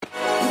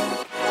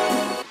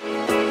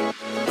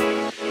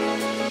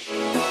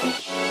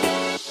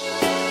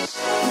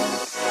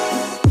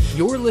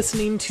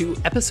listening to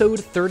episode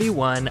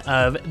 31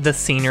 of the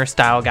Senior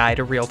Style Guide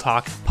to Real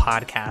Talk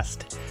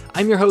podcast.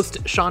 I'm your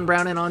host, Sean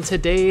Brown, and on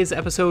today's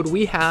episode,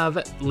 we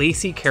have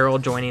Lacey Carroll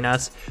joining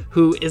us,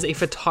 who is a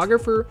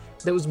photographer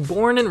that was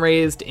born and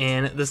raised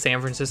in the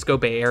San Francisco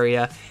Bay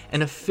Area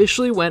and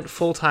officially went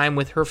full-time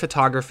with her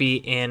photography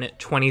in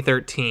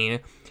 2013.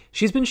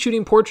 She's been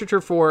shooting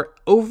portraiture for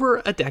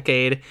over a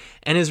decade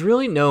and is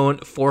really known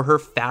for her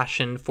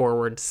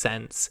fashion-forward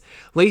sense.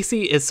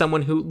 Lacey is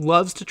someone who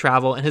loves to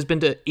travel and has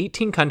been to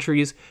 18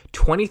 countries,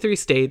 23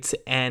 states,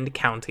 and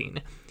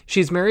counting.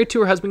 She's married to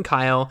her husband,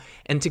 Kyle,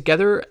 and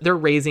together they're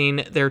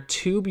raising their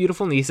two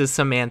beautiful nieces,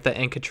 Samantha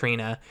and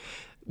Katrina.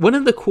 One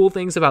of the cool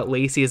things about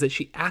Lacey is that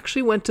she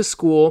actually went to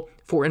school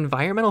for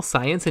environmental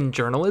science and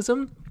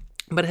journalism,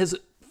 but has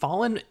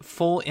fallen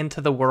full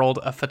into the world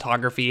of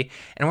photography,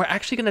 and we're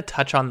actually going to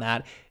touch on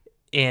that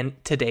in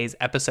today's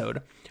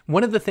episode.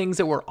 One of the things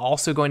that we're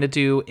also going to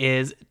do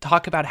is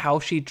talk about how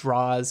she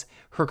draws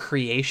her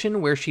creation,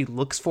 where she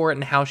looks for it,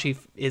 and how she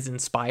is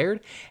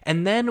inspired.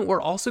 And then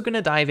we're also going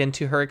to dive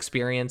into her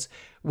experience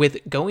with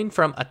going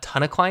from a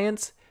ton of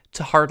clients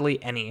to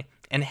hardly any,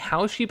 and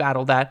how she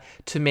battled that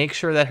to make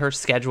sure that her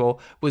schedule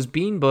was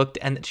being booked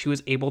and that she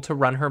was able to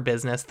run her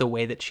business the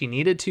way that she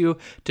needed to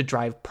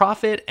drive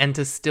profit and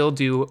to still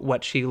do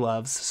what she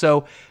loves.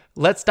 So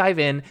let's dive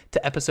in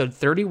to episode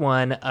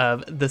 31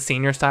 of the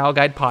Senior Style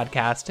Guide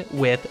podcast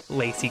with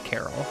Lacey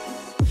Carroll.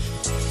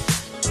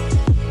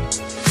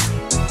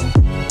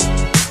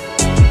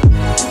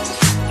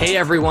 Hey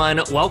everyone,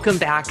 welcome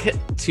back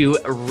to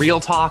Real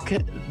Talk,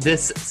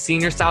 this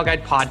Senior Style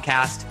Guide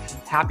podcast.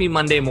 Happy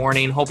Monday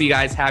morning. Hope you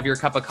guys have your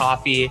cup of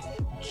coffee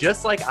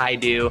just like I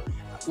do.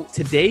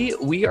 Today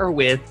we are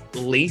with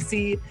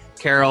Lacey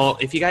Carroll.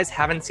 If you guys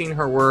haven't seen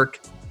her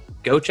work,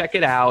 go check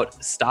it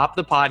out. Stop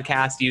the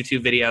podcast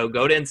YouTube video,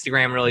 go to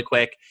Instagram really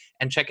quick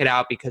and check it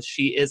out because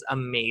she is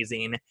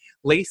amazing.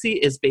 Lacey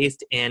is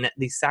based in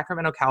the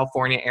Sacramento,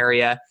 California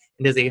area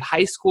and is a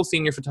high school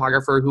senior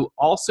photographer who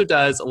also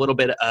does a little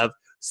bit of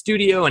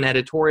studio and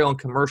editorial and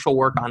commercial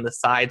work on the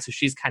side. So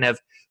she's kind of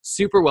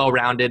super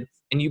well-rounded.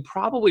 And you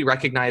probably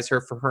recognize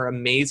her for her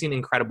amazing,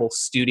 incredible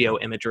studio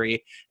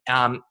imagery.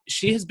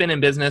 She has been in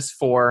business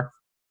for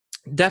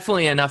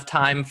definitely enough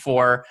time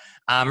for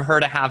her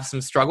to have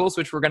some struggles,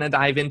 which we're going to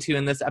dive into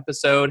in this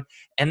episode,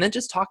 and then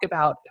just talk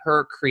about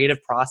her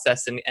creative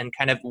process and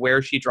kind of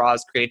where she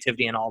draws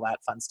creativity and all that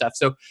fun stuff.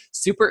 So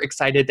super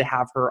excited to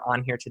have her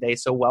on here today.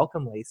 So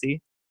welcome,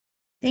 Lacey.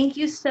 Thank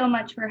you so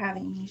much for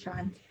having me,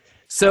 Sean.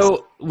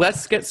 So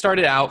let's get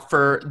started out.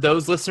 For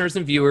those listeners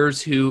and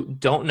viewers who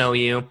don't know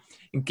you,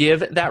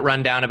 give that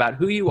rundown about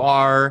who you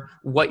are,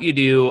 what you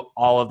do,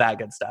 all of that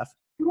good stuff.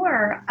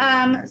 Sure.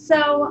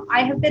 So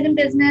I have been in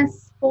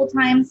business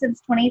full-time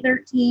since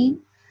 2013.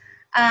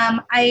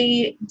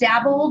 I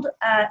dabbled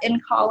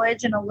in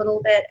college and a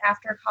little bit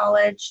after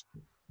college,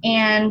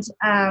 and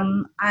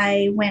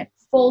I went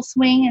full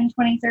swing in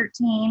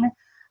 2013.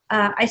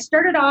 I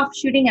started off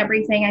shooting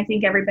everything. I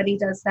think everybody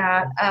does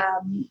that,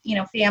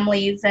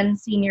 families and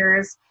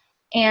seniors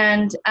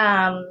and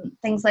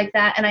things like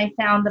that. And I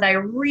found that I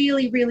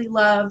really, really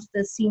loved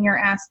the senior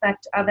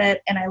aspect of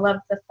it. And I loved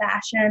the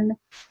fashion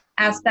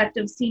aspect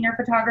of senior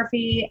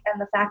photography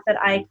and the fact that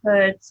I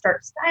could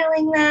start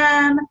styling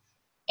them.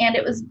 And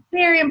it was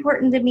very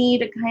important to me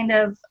to kind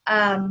of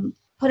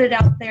put it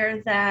out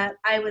there that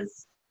I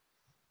was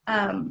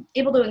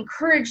able to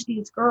encourage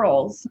these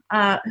girls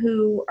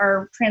who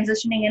are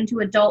transitioning into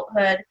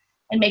adulthood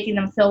and making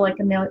them feel like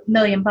 $1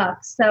 million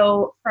bucks.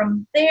 So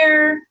from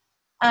there,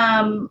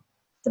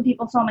 some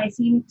people saw my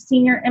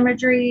senior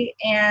imagery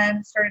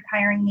and started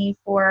hiring me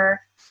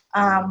for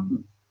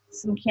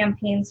some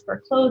campaigns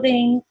for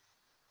clothing.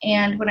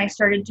 And when I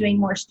started doing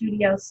more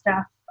studio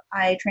stuff,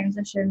 I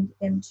transitioned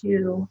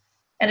into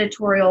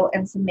editorial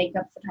and some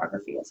makeup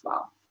photography as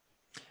well.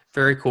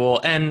 Very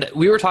cool. And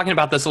we were talking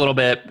about this a little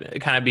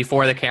bit kind of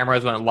before the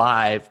cameras went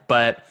live,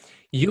 but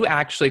you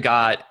actually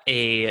got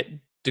a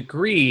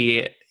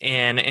degree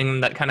in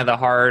the kind of the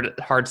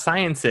hard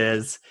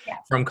sciences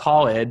from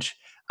college.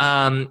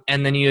 And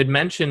then you had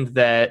mentioned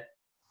that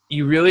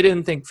you really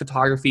didn't think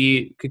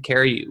photography could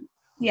carry you.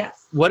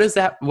 Yes. What did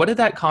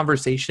that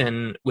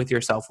conversation with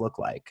yourself look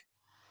like?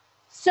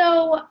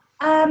 So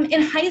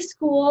in high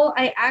school,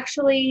 I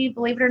actually,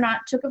 believe it or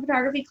not, took a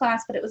photography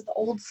class, but it was the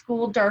old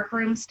school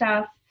darkroom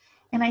stuff.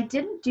 And I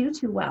didn't do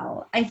too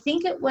well. I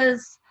think it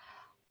was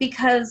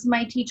because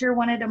my teacher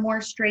wanted a more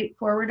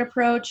straightforward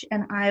approach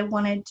and I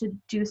wanted to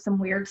do some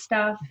weird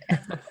stuff. And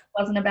it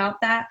wasn't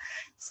about that.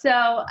 So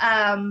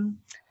I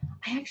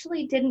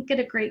actually didn't get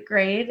a great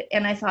grade.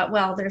 And I thought,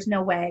 well, there's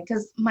no way.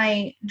 Because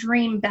my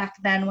dream back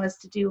then was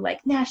to do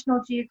like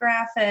National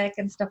Geographic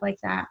and stuff like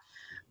that.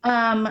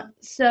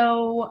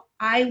 So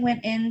I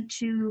went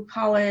into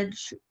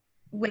college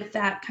with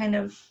that kind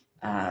of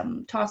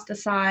tossed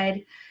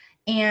aside.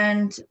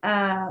 And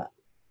I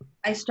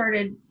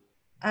started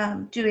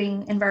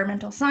doing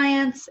environmental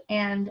science,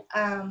 and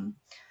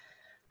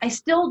I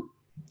still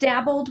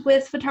dabbled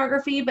with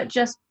photography, but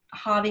just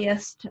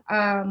hobbyist.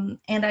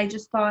 And I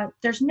just thought,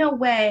 there's no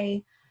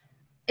way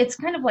it's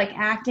kind of like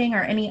acting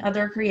or any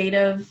other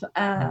creative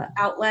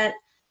outlet.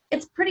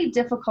 It's pretty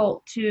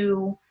difficult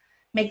to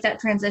make that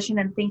transition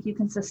and think you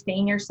can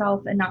sustain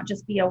yourself and not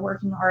just be a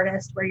working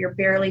artist where you're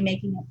barely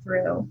making it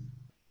through.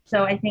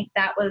 So I think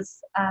that was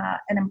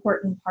an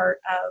important part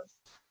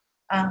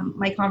of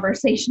my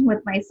conversation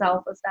with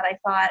myself, was that I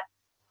thought,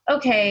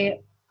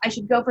 okay, I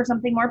should go for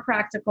something more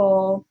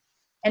practical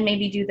and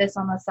maybe do this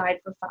on the side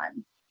for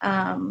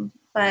fun.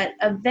 But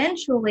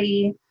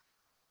eventually,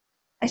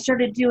 I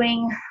started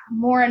doing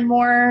more and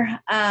more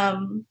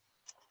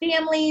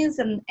families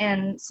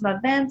and some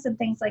events and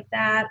things like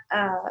that.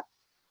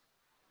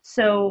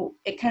 So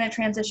it kind of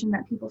transitioned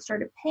that people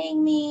started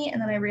paying me.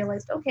 And then I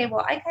realized, okay,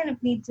 well, I kind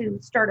of need to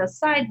start a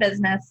side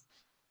business.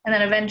 And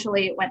then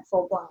eventually it went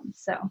full blown.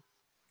 So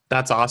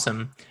That's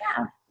awesome.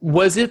 yeah,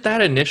 Was it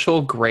that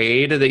initial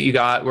grade that you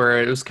got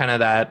where it was kind of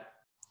that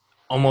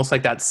almost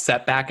like that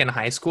setback in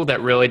high school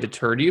that really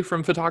deterred you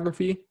from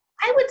photography?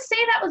 I would say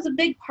that was a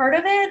big part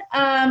of it.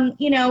 I'm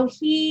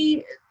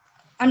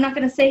not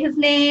going to say his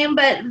name,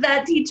 but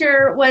that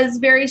teacher was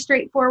very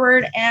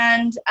straightforward.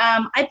 And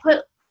I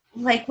put,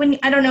 like,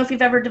 I don't know if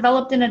you've ever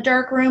developed in a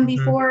dark room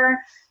before,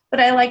 but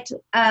I liked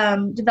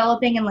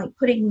developing and like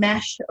putting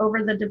mesh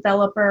over the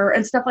developer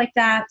and stuff like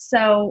that.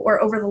 So,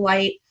 or over the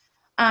light,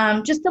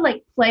 just to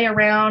like play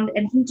around.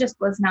 And he just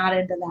was not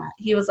into that.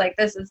 He was like,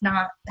 this is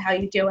not how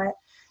you do it.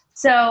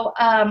 So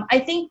I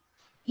think,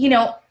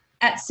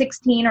 at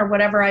 16 or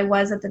whatever I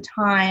was at the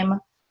time,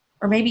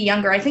 or maybe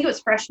younger, I think it was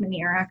freshman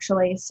year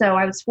actually. So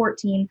I was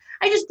 14.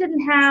 I just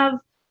didn't have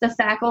the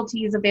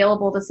faculties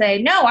available to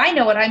say, no, I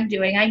know what I'm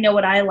doing. I know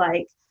what I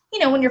like.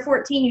 When you're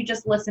 14, you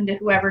just listen to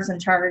whoever's in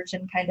charge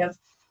and kind of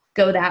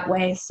go that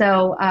way.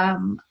 So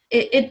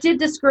it did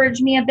discourage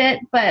me a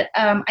bit, but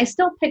I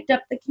still picked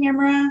up the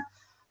camera.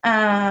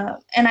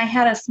 And I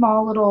had a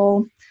small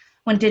little,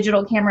 when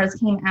digital cameras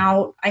came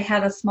out, I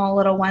had a small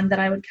little one that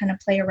I would kind of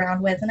play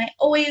around with. And I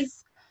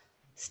always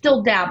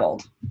still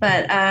dabbled,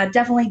 but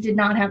definitely did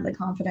not have the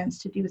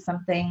confidence to do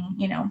something,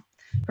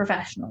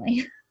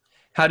 professionally.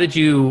 How did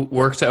you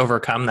work to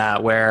overcome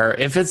that? Where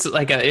if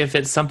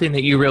it's something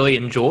that you really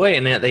enjoy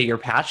and that you're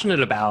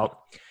passionate about,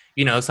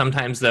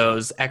 sometimes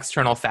those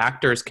external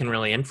factors can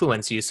really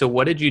influence you. So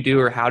what did you do,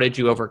 or how did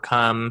you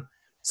overcome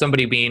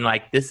somebody being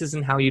like, this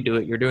isn't how you do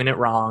it, you're doing it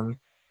wrong,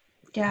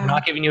 Yeah. we're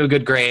not giving you a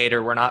good grade,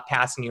 or we're not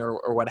passing you,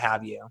 or what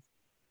have you?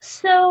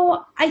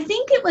 So I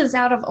think it was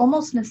out of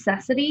almost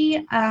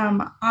necessity.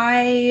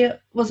 I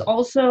was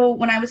also,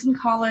 when I was in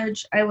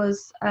college, I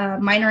was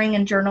minoring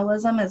in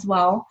journalism as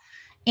well.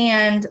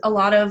 And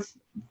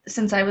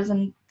since I was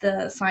in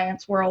the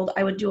science world,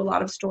 I would do a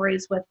lot of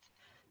stories that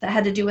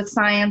had to do with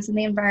science and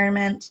the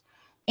environment.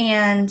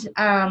 And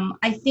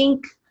I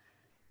think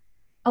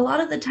a lot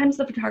of the times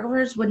the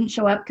photographers wouldn't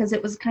show up because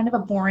it was kind of a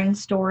boring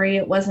story.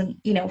 It wasn't,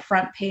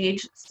 front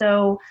page.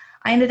 So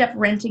I ended up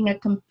renting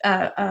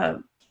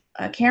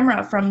a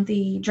camera from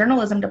the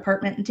journalism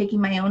department and taking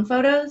my own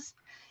photos.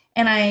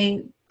 And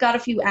I got a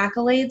few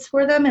accolades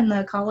for them in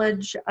the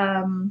college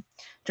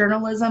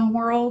journalism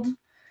world.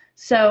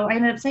 So I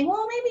ended up saying,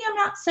 well, maybe I'm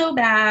not so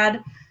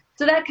bad.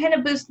 So that kind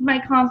of boosted my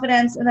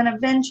confidence. And then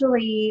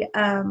eventually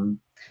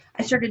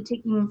I started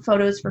taking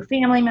photos for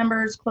family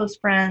members, close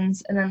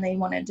friends, and then they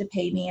wanted to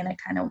pay me, and it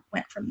kind of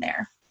went from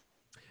there.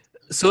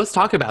 So let's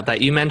talk about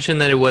that. You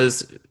mentioned that it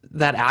was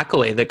that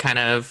accolade that kind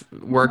of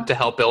worked to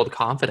help build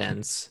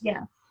confidence.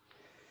 Yeah.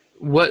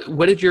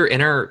 What did your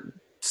inner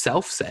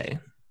self say?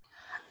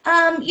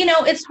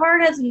 It's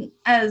hard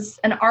as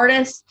an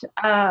artist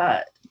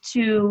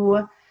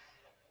to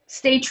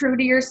stay true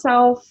to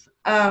yourself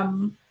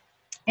and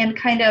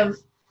kind of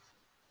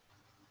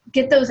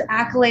get those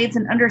accolades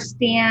and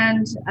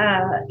understand,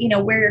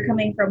 where you're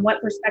coming from,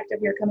 what perspective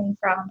you're coming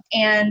from.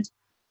 And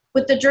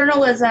with the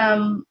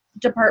journalism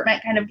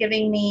department kind of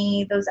giving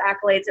me those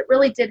accolades, it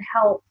really did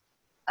help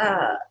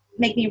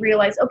make me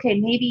realize, okay,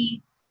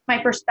 maybe my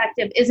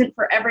perspective isn't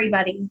for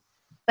everybody,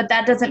 but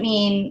that doesn't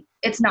mean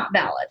it's not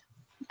valid.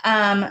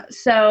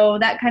 So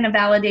that kind of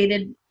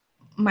validated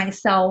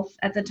myself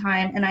at the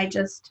time. And I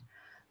just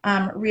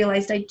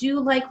realized I do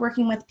like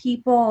working with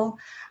people.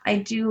 I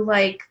do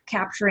like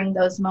capturing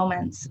those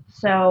moments.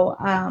 So,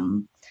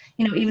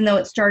 even though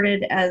it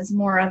started as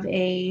more of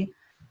a,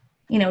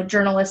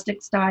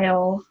 journalistic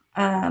style,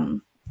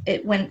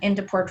 it went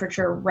into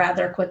portraiture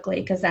rather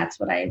quickly because that's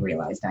what I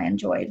realized I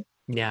enjoyed.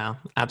 Yeah,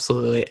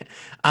 absolutely.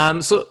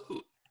 So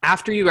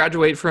after you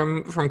graduate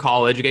from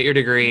college, you get your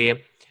degree,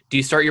 do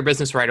you start your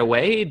business right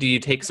away? Do you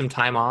take some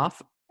time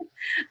off?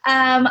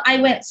 I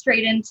went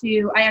straight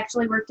I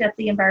actually worked at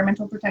the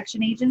Environmental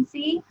Protection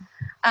Agency,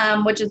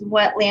 which is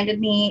what landed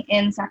me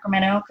in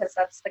Sacramento because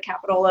that's the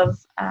capital of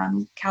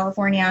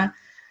California.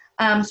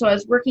 So I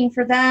was working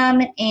for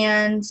them,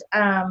 and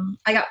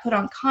I got put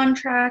on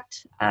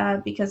contract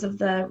because of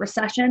the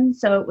recession.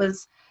 So it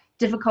was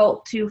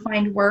difficult to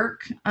find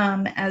work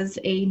as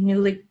a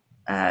newly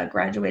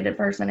graduated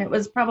person. It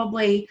was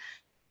probably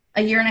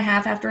a year and a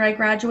half after I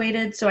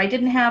graduated, so I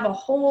didn't have a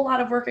whole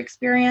lot of work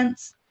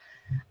experience.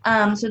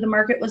 So the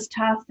market was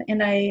tough,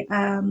 and I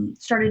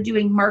started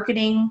doing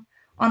marketing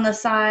on the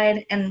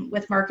side. And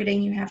with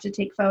marketing, you have to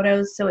take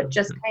photos. So it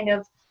just kind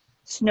of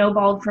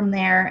snowballed from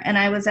there. And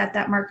I was at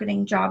that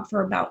marketing job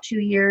for about 2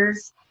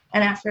 years.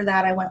 And after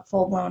that, I went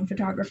full-blown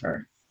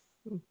photographer.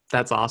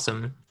 That's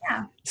awesome.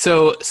 Yeah.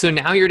 So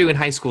now you're doing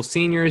high school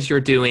seniors, you're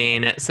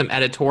doing some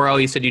editorial.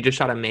 You said you just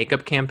shot a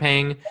makeup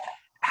campaign.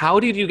 How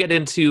did you get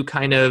into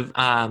kind of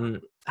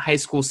high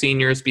school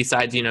seniors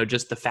besides,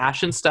 just the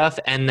fashion stuff?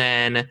 And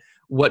then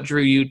what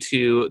drew you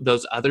to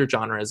those other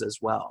genres as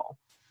well?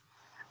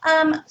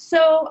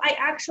 So I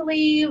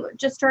actually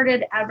just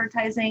started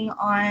advertising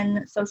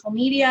on social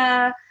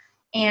media,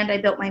 and I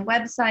built my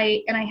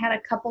website, and I had a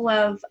couple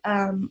of,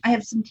 I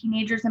have some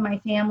teenagers in my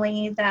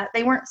family that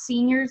they weren't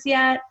seniors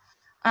yet.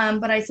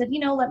 But I said,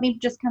 let me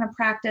just kind of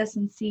practice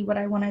and see what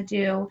I want to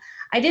do.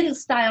 I didn't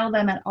style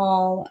them at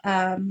all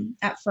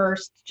at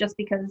first, just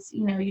because,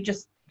 you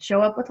just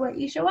show up with what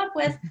you show up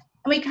with.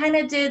 And we kind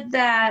of did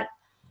that.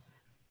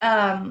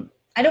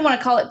 I don't want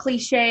to call it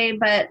cliche,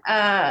 but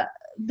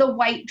the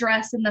white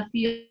dress in the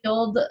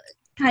field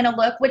kind of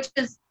look, which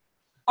is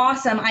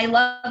awesome. I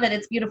love it.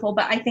 It's beautiful.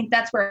 But I think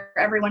that's where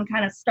everyone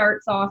kind of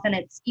starts off, and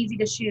it's easy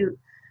to shoot.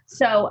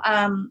 So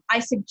I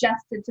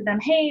suggested to them,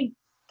 hey,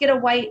 get a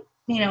white,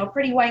 a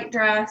pretty white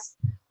dress.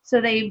 So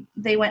they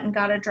went and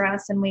got a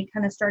dress, and we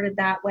kind of started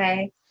that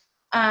way.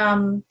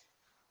 And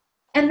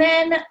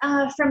then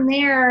from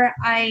there,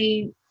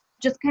 I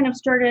just kind of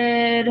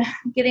started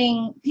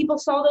getting, people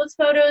saw those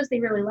photos.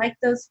 They really liked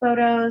those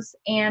photos.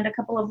 And a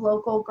couple of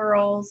local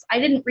girls, I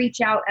didn't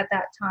reach out at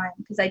that time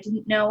because I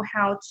didn't know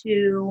how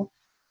to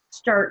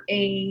start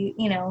a,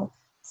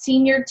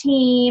 senior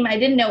team. I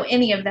didn't know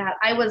any of that.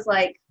 I was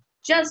like,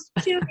 just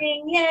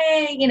shooting,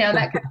 yay,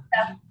 that kind of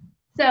stuff.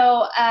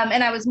 So,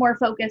 and I was more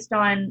focused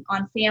on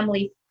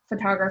family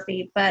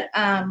photography, but,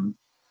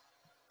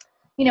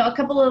 a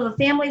couple of the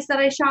families that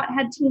I shot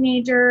had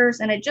teenagers,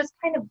 and it just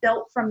kind of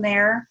built from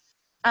there.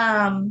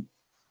 And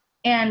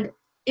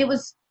it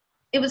was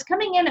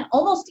coming in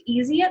almost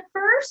easy at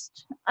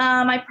first.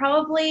 I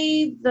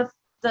probably,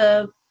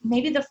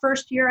 maybe the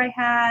first year I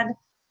had,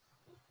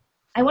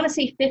 I want to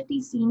say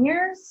 50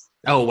 seniors.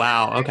 Oh,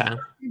 wow. Okay.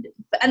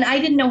 And I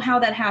didn't know how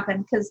that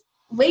happened, because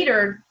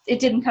later it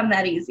didn't come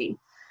that easy.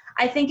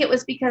 I think it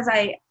was because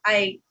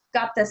I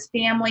got this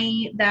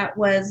family that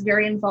was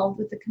very involved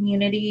with the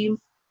community,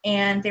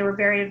 and they were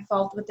very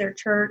involved with their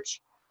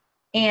church,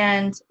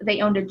 and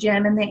they owned a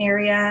gym in the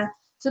area.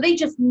 So they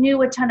just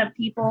knew a ton of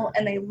people,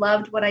 and they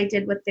loved what I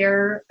did with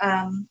their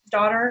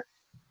daughter.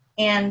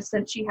 And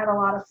since she had a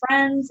lot of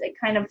friends, it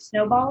kind of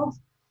snowballed.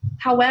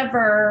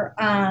 However,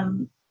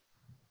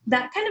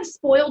 that kind of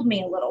spoiled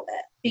me a little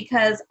bit,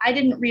 because I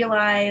didn't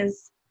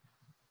realize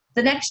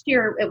the next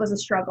year it was a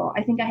struggle.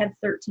 I think I had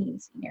 13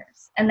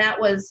 seniors, and that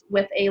was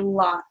with a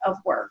lot of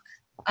work.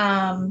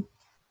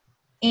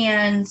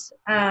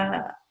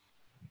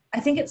 I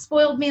think it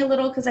spoiled me a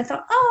little, because I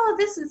thought, oh,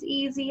 this is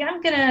easy.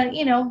 I'm going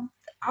to,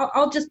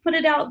 I'll just put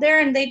it out there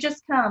and they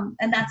just come.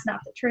 And that's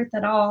not the truth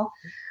at all.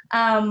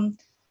 I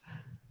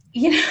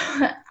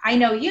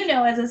know,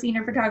 as a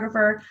senior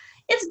photographer,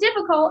 it's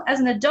difficult as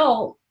an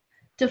adult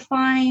to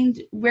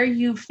find where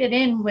you fit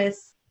in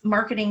with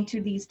marketing to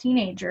these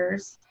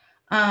teenagers.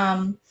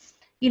 How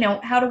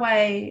do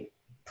I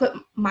put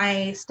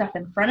my stuff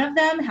in front of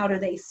them? How do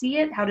they see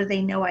it? How do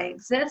they know I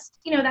exist?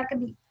 That can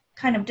be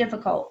kind of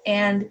difficult.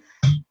 And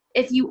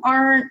if you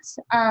aren't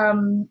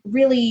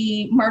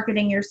really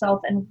marketing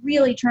yourself and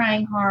really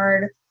trying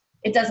hard,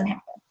 it doesn't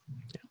happen.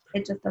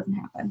 It just doesn't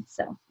happen.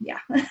 So, yeah.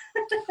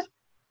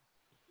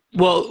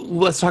 Well,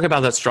 let's talk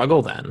about that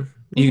struggle then.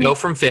 You go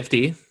from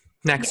 50.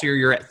 Next year,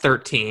 you're at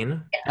 13.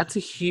 Yeah. That's a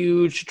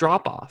huge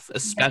drop off,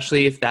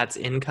 especially if that's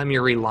income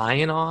you're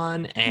relying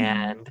on.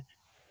 And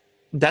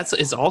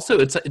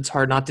it's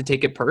hard not to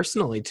take it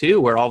personally too,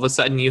 where all of a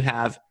sudden you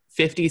have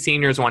 50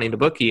 seniors wanting to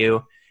book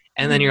you,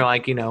 and then you're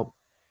like,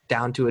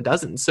 down to a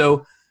dozen.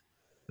 So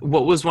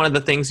what was one of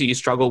the things that you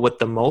struggled with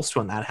the most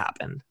when that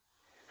happened?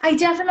 I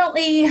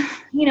definitely,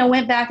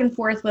 went back and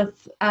forth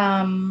with,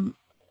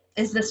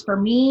 is this for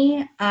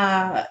me?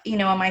 Am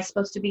I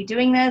supposed to be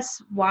doing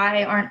this?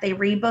 Why aren't they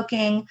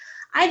rebooking?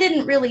 I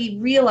didn't really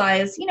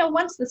realize,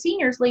 once the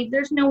seniors leave,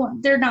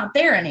 they're not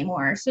there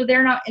anymore. So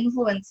they're not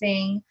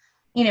influencing,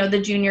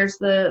 the juniors,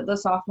 the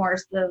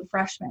sophomores, the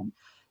freshmen.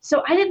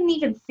 So I didn't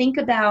even think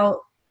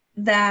about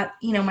that,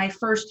 my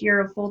first year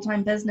of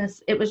full-time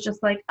business. It was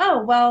just like,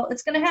 oh, well,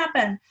 it's going to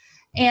happen.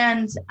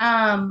 And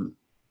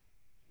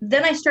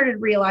then I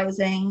started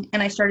realizing,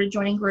 and I started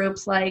joining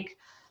groups like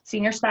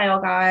Senior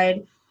Style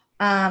Guide,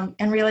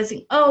 and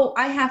realizing, oh,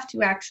 I have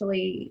to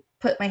actually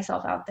put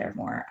myself out there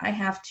more. I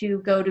have to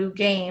go to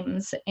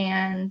games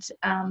and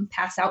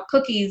pass out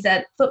cookies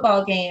at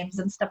football games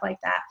and stuff like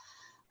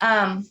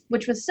that,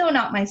 which was so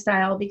not my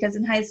style, because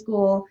in high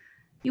school,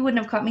 you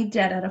wouldn't have caught me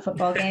dead at a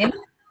football game.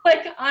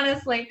 Like,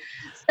 honestly.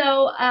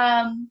 So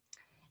I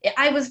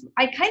kind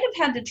of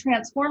had to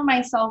transform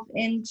myself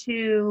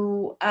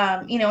into,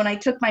 and I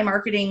took my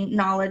marketing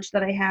knowledge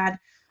that I had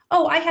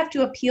oh, I have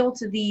to appeal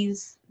to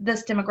this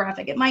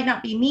demographic. It might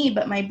not be me,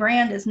 but my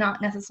brand is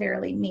not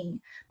necessarily me.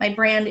 My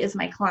brand is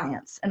my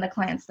clients and the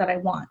clients that I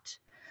want.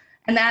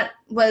 And that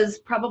was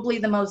probably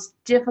the most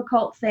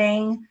difficult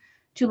thing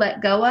to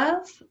let go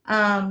of.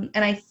 And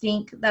I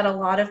think that a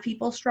lot of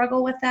people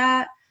struggle with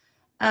that.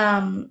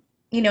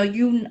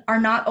 You are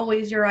not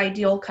always your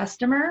ideal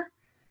customer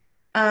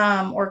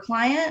or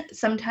client.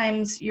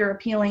 Sometimes you're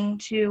appealing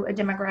to a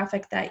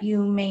demographic that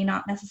you may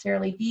not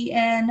necessarily be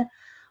in,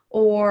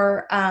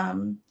 or,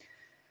 and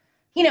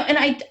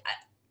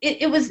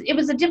it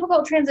was a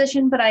difficult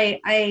transition, but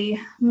I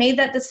made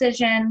that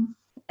decision.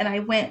 And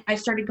I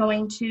started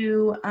going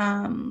to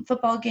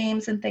football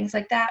games and things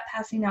like that,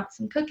 passing out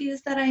some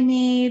cookies that I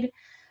made.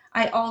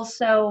 I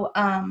also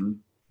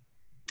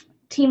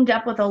teamed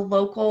up with a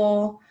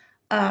local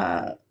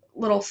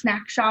little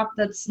snack shop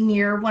that's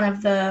near one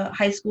of the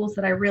high schools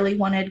that I really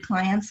wanted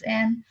clients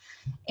in.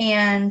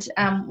 And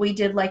we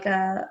did like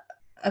a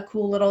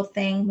cool little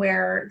thing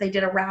where they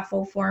did a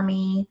raffle for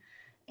me.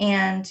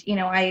 And,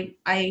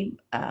 I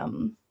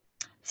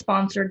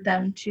sponsored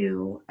them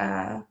to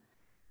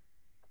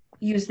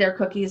use their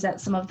cookies at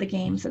some of the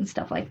games and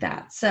stuff like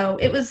that. So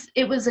it was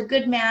a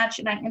good match,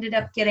 and I ended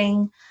up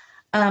getting,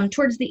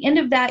 towards the end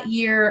of that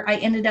year, I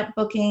ended up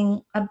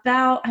booking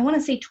about, I want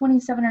to say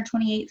 27 or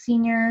 28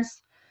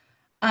 seniors.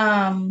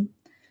 And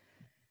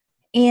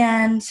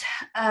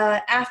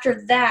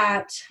after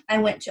that, I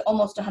went to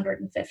almost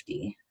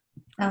 150.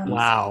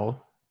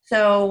 Wow.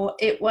 So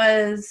it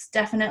was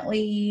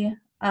definitely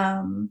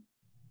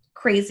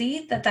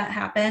crazy that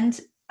happened.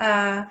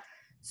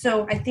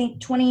 So I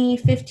think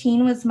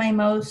 2015 was my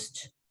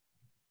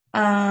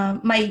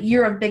my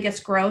year of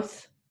biggest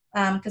growth,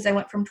 because I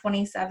went from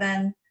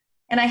 27,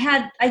 and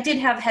I did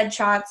have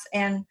headshots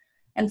and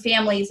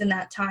families in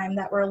that time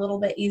that were a little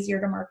bit easier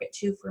to market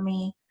to for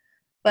me,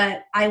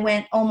 but I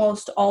went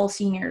almost all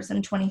seniors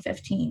in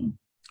 2015.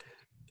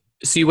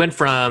 So you went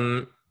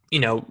from,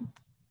 a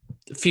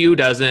few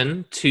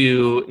dozen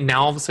to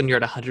now all of a sudden you're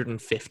at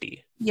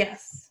 150.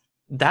 Yes.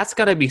 That's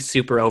got to be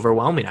super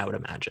overwhelming, I would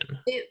imagine.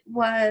 It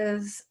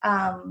was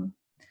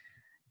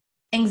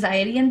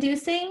anxiety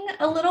inducing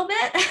a little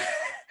bit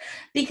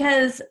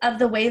because of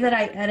the way that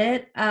I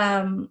edit.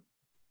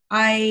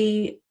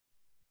 I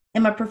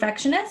am a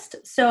perfectionist,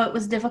 so it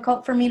was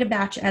difficult for me to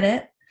batch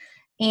edit.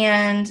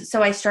 And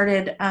so I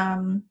started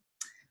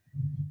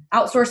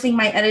outsourcing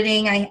my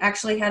editing. I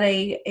actually had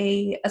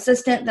a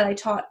assistant that I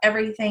taught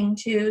everything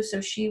to,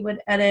 so she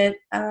would edit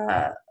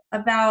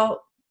about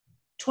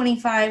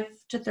 25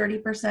 to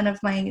 30%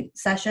 of my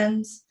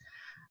sessions.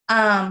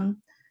 So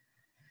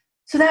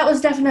that was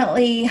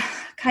definitely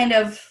kind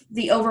of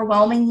the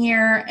overwhelming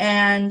year.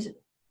 And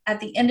at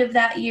the end of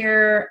that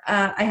year,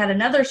 I had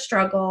another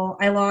struggle.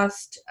 I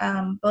lost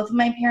both of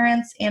my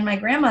parents and my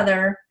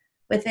grandmother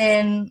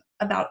within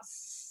about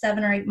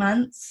 7 or 8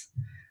 months.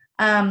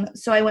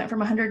 So I went from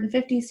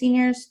 150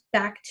 seniors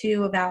back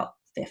to about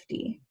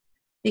 50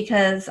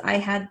 because I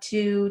had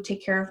to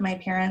take care of my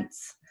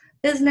parents'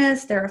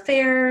 business, their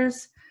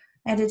affairs.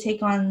 I had to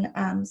take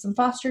on some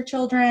foster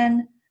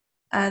children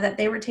that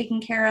they were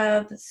taking care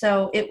of.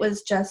 So it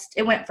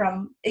went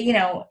from,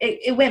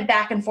 it went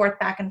back and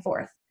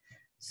forth.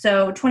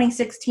 So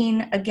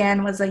 2016,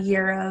 again, was a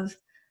year of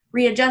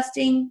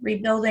readjusting,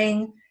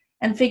 rebuilding,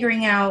 and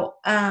figuring out,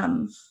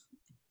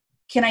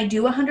 can I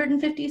do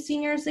 150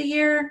 seniors a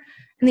year?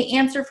 And the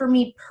answer for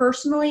me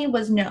personally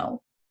was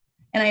no.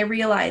 And I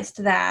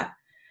realized that.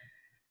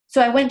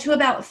 So I went to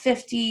about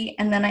 50,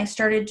 and then I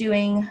started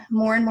doing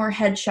more and more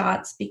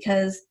headshots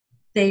because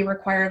they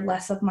required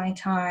less of my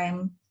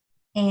time.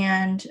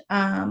 And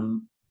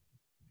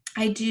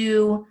I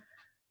do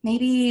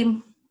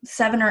maybe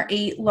 7 or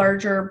 8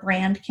 larger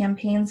brand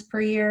campaigns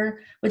per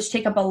year, which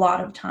take up a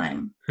lot of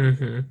time.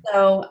 Mm-hmm.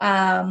 So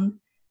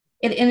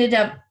it ended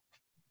up,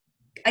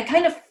 I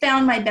kind of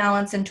found my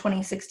balance in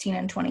 2016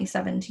 and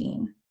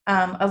 2017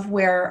 of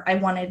where I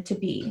wanted to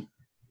be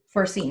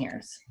for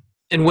seniors.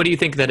 And what do you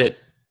think that it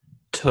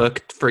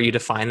took for you to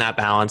find that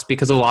balance?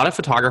 Because a lot of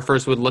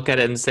photographers would look at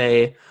it and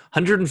say,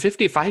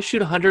 150, if I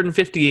shoot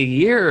 150 a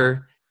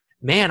year,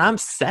 man, I'm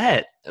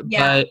set.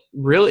 Yeah. But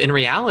really, in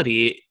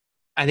reality,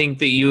 I think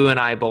that you and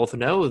I both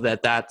know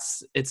that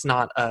it's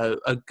not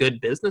a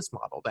good business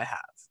model to have.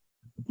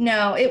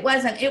 No, it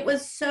wasn't. It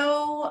was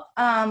so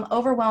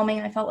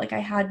overwhelming. I felt like I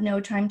had no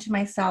time to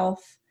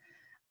myself.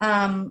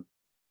 If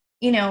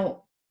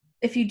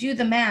you do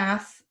the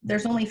math,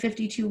 there's only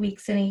 52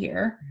 weeks in a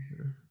year.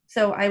 Mm-hmm.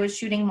 So I was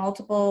shooting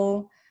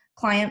multiple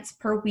clients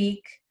per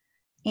week,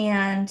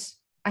 and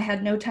I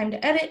had no time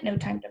to edit, no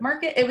time to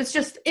market. It was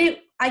just,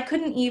 I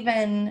couldn't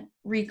even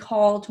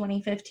recall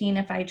 2015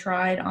 if I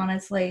tried,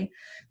 honestly,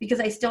 because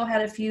I still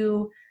had a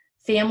few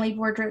family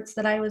portraits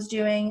that I was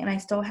doing, and I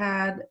still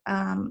had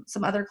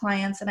some other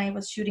clients, and I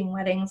was shooting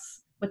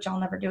weddings, which I'll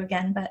never do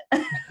again, but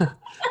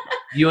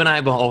you and I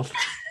both.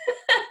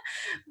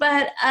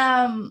 But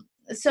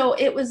so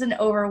it was an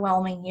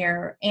overwhelming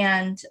year,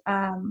 and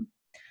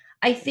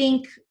I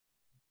think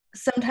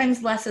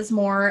sometimes less is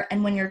more.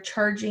 And when you're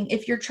charging,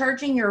 if you're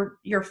charging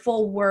your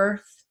full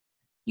worth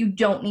you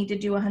don't need to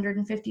do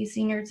 150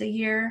 seniors a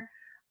year.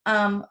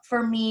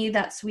 For me,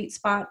 that sweet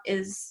spot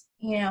is,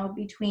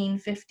 between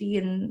 50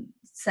 and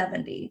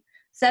 70.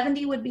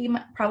 70 would be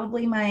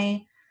probably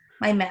my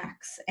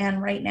max.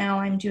 And right now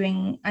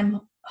I'm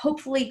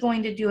hopefully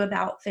going to do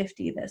about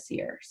 50 this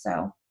year.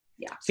 So,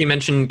 yeah. So you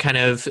mentioned kind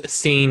of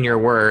seeing your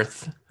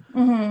worth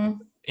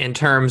in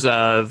terms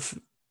of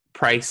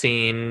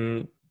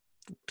pricing,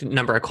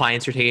 number of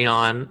clients you're taking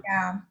on.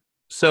 Yeah.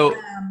 So,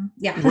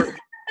 yeah.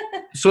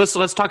 So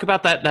let's talk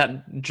about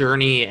that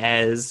journey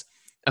as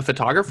a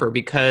photographer,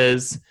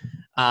 because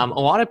a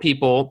lot of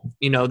people,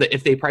 that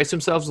if they price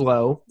themselves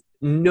low,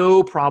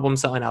 no problem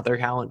selling out their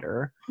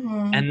calendar.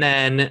 And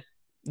then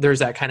there's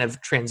that kind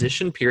of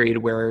transition period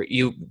where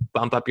you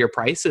bump up your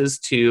prices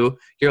to,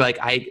 you're like,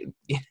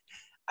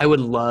 I would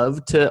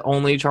love to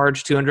only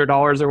charge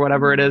 $200 or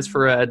whatever it is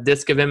for a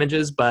disc of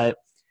images, but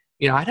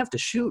I'd have to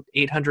shoot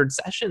 800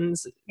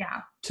 sessions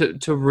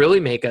to really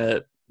make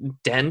a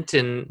dent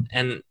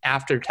and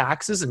after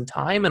taxes and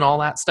time and all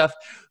that stuff.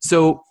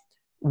 So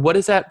what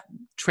does that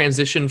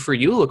transition for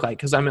you look like?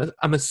 Because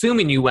I'm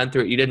assuming you went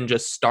through it. You didn't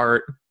just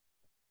start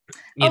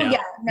where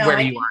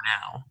you are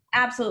now.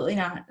 Absolutely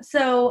not.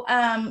 So,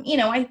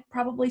 I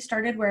probably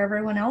started where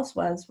everyone else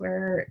was,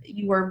 where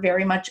you were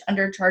very much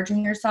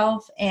undercharging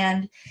yourself.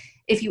 And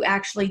if you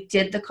actually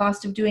did the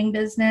cost of doing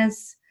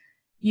business,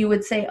 you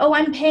would say, oh,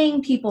 I'm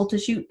paying people to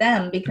shoot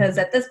them because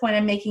at this point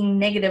I'm making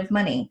negative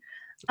money.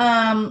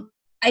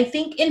 I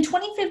think in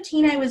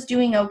 2015, I was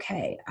doing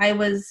okay. I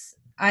was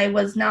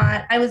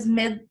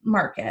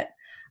mid-market.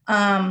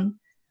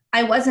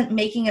 I wasn't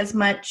making as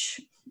much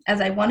as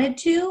I wanted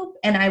to,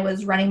 and I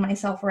was running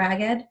myself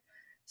ragged.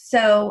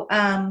 So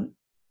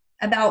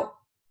about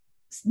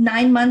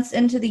 9 months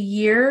into the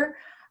year,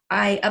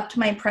 I upped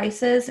my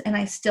prices and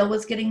I still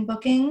was getting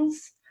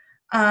bookings.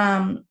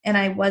 And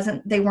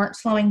they weren't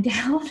slowing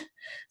down.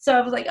 So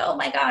I was like, oh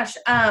my gosh.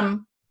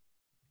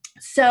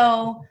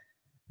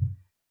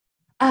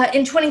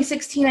 In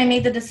 2016, I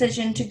made the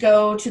decision to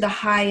go to the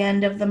high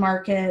end of the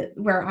market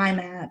where I'm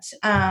at.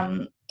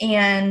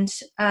 And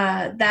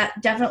that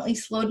definitely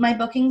slowed my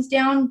bookings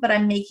down, but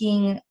I'm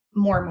making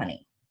more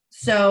money.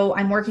 So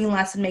I'm working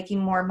less and making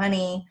more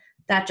money.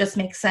 That just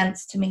makes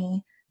sense to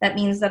me. That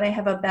means that I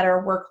have a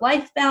better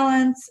work-life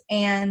balance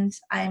and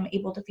I'm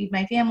able to feed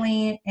my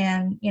family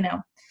and,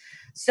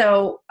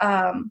 so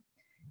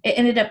it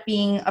ended up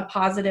being a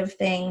positive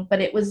thing, but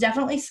it was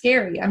definitely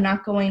scary. I'm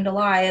not going to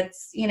lie.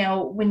 It's,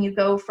 when you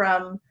go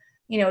from,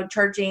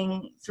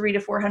 charging $300 to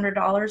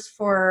 $400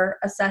 for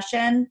a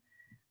session,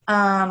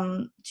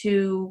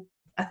 to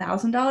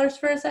 $1,000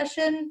 for a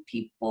session,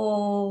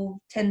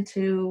 people tend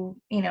to,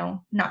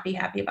 not be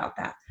happy about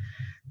that.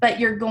 But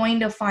you're going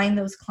to find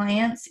those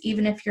clients,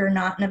 even if you're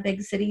not in a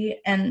big city.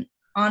 And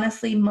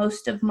honestly,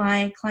 most of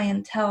my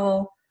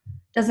clientele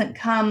doesn't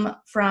come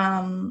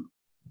from,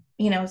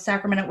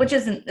 Sacramento,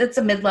 it's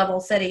a mid-level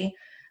city,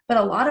 but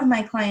a lot of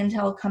my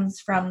clientele comes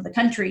from the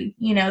country.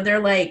 They're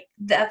like,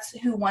 that's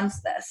who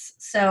wants this.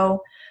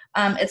 So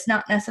it's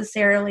not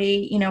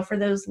necessarily, for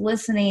those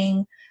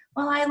listening,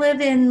 well, I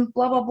live in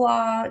blah, blah,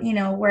 blah,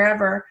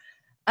 wherever.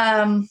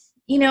 I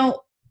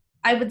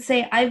would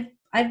say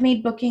I've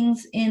made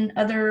bookings in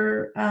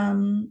other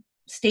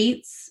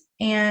states,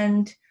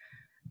 and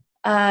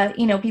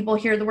people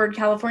hear the word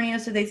California,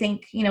 so they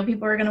think,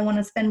 people are going to want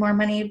to spend more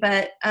money.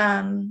 But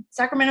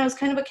Sacramento is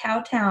kind of a cow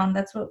town.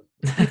 That's what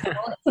we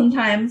call it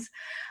sometimes.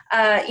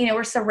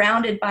 We're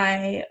surrounded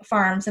by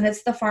farms, and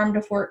it's the farm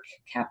to fork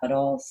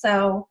capital.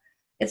 So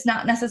it's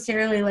not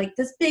necessarily like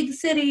this big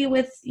city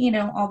with,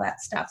 all that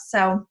stuff.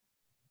 So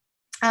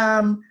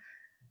I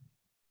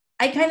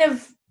kind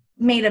of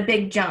made a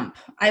big jump.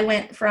 I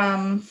went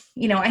from,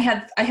 I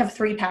have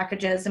 3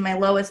 packages, and my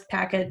lowest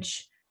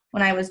package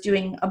when I was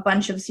doing a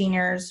bunch of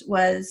seniors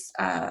was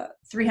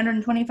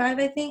 $325,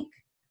 I think,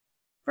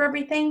 for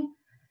everything.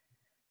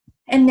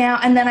 And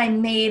then I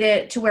made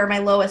it to where my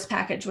lowest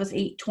package was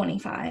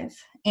 $825.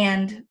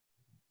 And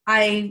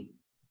I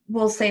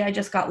will say I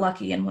just got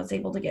lucky and was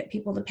able to get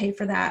people to pay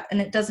for that. And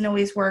it doesn't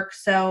always work,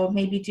 so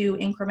maybe do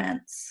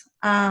increments.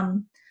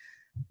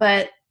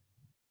 But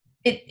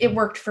it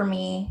worked for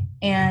me.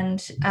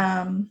 And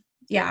I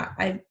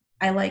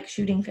like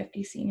shooting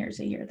 50 seniors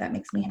a year. That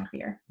makes me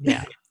happier.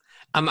 Yeah.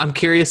 I'm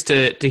curious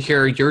to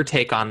hear your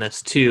take on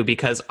this too,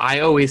 because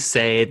I always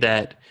say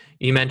that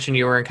you mentioned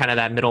you were in kind of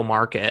that middle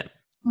market.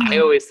 I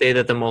always say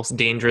that the most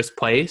dangerous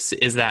place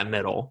is that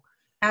middle.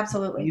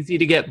 Absolutely. Easy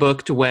to get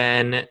booked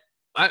when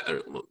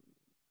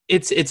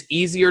it's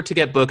easier to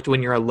get booked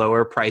when you're a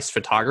lower priced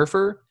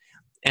photographer.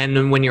 And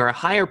then when you're a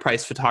higher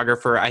priced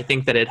photographer, I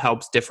think that it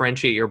helps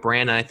differentiate your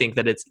brand. And I think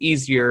that it's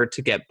easier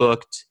to get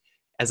booked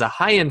as a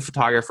high-end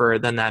photographer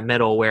than that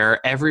middle,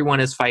 where everyone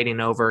is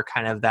fighting over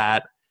kind of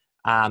that,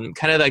 kind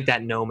of like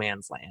that no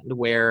man's land,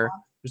 where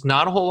there's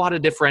not a whole lot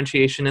of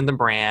differentiation in the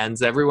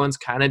brands. Everyone's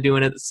kind of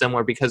doing it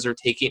similar because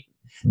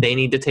they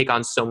need to take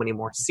on so many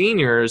more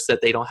seniors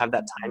that they don't have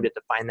that time to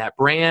define that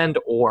brand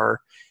or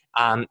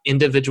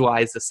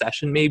individualize the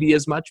session maybe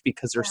as much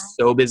because they're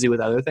so busy with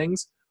other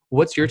things.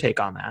 What's your take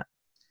on that?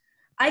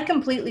 I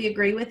completely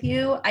agree with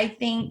you. I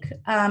think,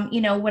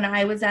 when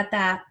I was at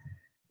that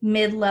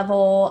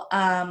mid-level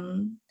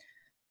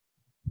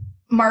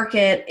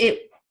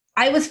market,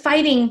 I was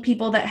fighting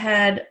people that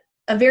had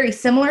a very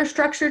similar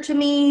structure to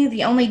me.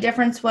 The only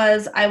difference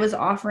was I was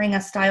offering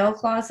a style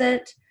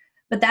closet,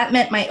 but that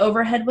meant my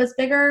overhead was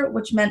bigger,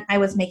 which meant I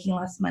was making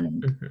less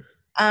money.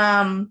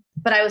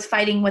 But I was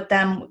fighting with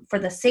them for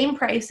the same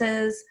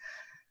prices.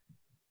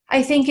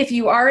 I think if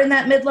you are in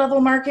that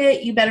mid-level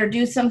market, you better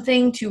do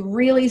something to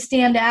really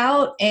stand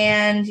out,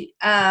 and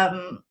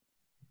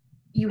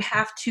you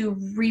have to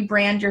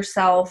rebrand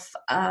yourself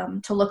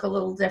to look a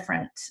little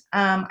different.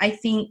 I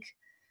think,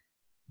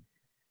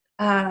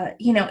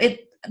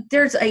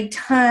 there's a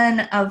ton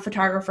of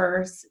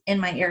photographers in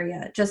my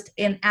area, just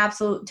an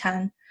absolute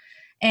ton.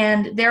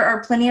 And there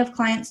are plenty of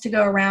clients to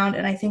go around,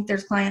 and I think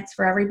there's clients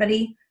for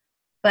everybody.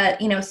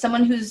 But,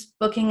 someone who's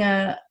booking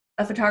a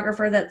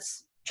photographer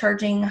that's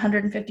charging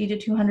 $150 to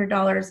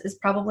 $200 is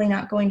probably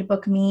not going to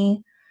book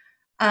me.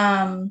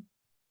 The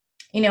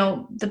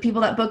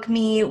people that book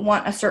me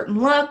want a certain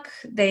look.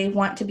 They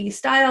want to be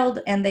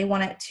styled, and they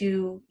want it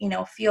to,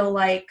 feel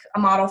like a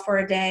model for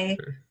a day.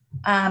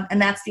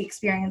 And that's the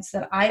experience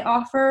that I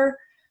offer.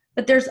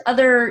 But there's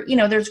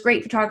there's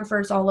great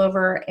photographers all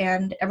over,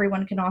 and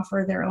everyone can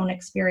offer their own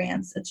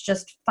experience. It's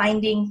just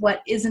finding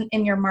what isn't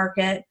in your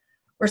market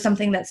or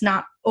something that's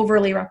not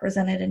overly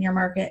represented in your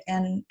market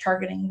and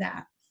targeting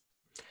that.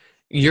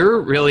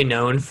 You're really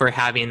known for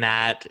having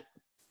that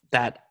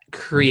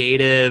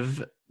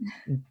creative,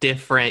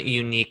 different,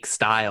 unique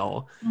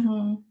style.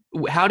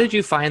 Mm-hmm. How did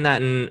you find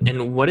that,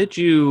 and what did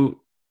you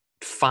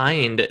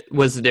find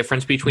was the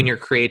difference between your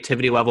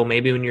creativity level,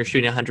 maybe when you're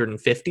shooting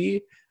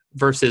 150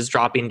 versus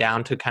dropping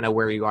down to kind of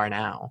where you are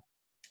now?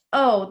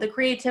 Oh, the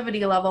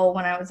creativity level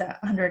when I was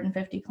at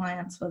 150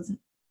 clients was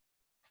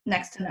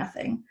next to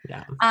nothing.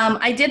 Yeah.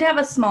 I did have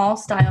a small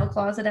style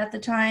closet at the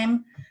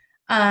time,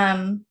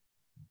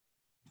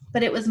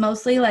 but it was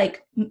mostly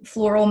like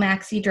floral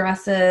maxi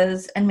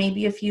dresses and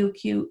maybe a few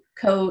cute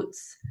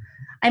coats.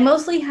 I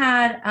mostly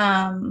had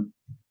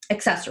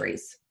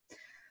accessories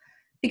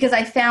because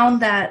I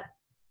found that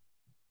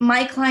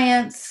my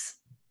clients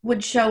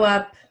would show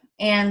up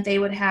and they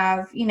would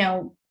have,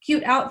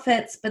 cute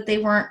outfits, but they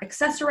weren't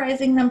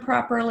accessorizing them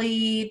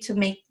properly to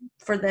make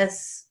for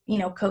this,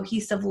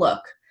 cohesive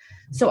look.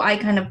 So I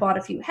kind of bought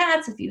a few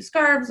hats, a few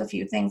scarves, a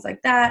few things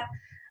like that.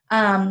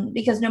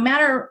 Because no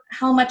matter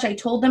how much I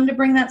told them to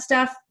bring that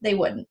stuff, they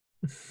wouldn't.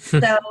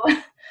 So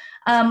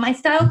my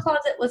style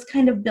closet was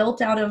kind of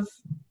built out of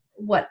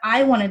what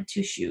I wanted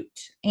to shoot.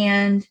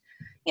 And,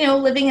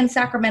 living in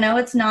Sacramento,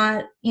 it's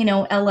not,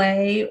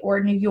 LA or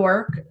New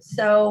York.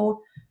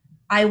 So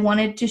I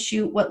wanted to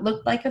shoot what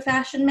looked like a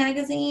fashion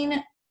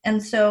magazine.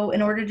 And so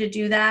in order to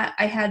do that,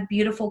 I had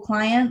beautiful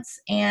clients,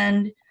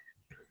 and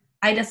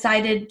I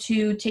decided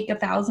to take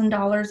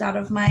 $1,000 out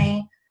of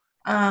my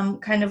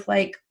kind of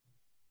like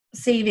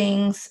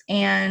savings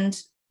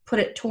and put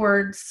it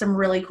towards some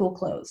really cool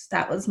clothes.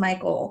 That was my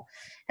goal.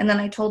 And then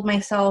I told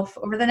myself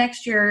over the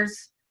next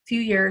few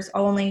years,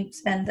 I'll only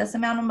spend this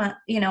amount of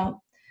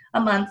a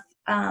month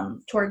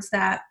towards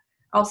that.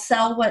 I'll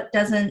sell what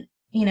doesn't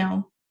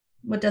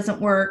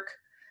work.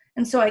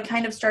 And so I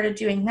kind of started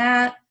doing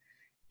that.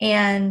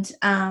 And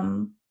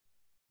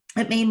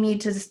it made me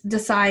to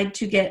decide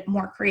to get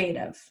more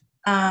creative.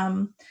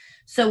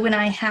 So when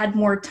I had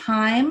more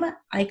time,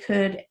 I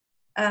could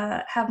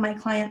have my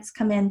clients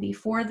come in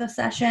before the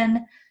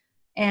session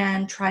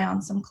and try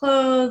on some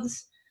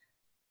clothes.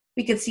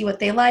 We could see what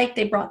they like.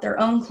 They brought their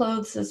own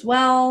clothes as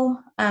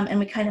well. And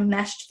we kind of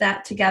meshed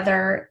that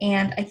together.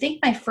 And I think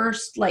my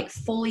first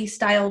fully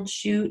styled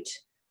shoot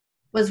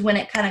was when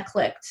it kind of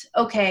clicked.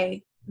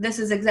 Okay, this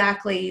is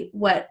exactly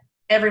what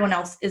everyone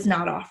else is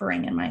not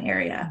offering in my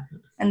area.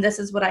 And this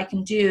is what I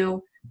can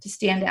do to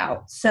stand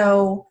out.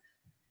 So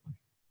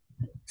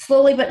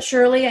slowly but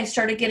surely, I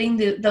started getting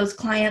those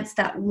clients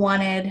that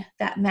wanted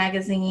that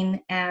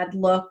magazine ad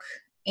look,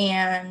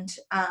 and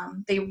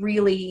they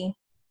really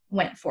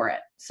went for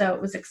it. So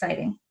it was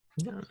exciting.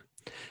 Yeah.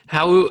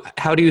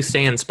 How do you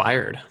stay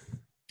inspired?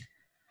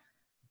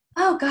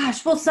 Oh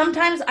gosh. Well,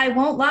 sometimes I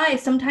won't lie.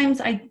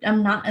 Sometimes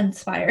I'm not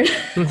inspired.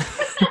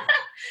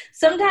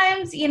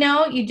 Sometimes,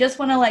 you just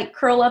want to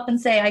curl up and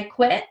say, I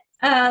quit.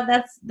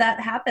 That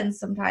happens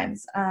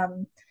sometimes.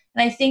 And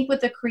I think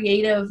with a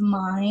creative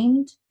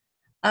mind,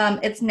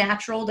 it's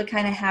natural to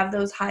kind of have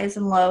those highs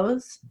and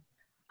lows.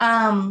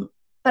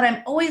 But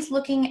I'm always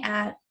looking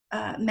at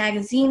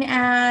magazine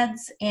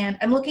ads, and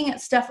I'm looking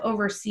at stuff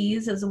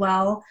overseas as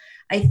well.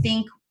 I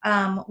think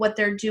what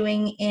they're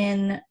doing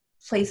in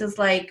places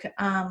like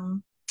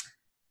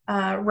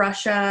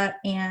Russia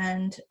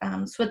and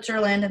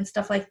Switzerland and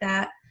stuff like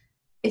that,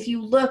 if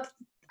you look,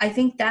 I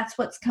think that's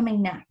what's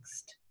coming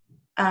next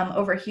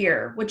over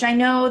here, which I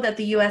know that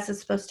the US is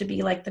supposed to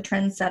be like the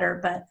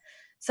trendsetter, but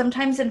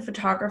sometimes in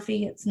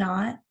photography it's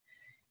not,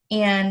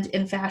 and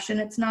in fashion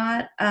it's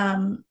not.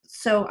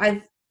 So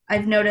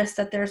I've noticed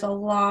that there's a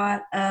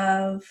lot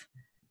of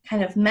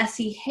kind of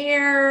messy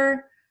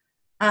hair,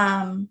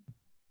 kind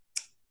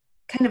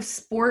kind of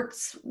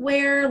sports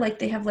wear. Like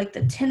they have like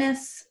the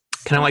tennis.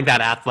 Kind of like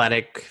that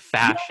athletic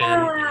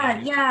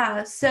fashion.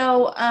 Yeah.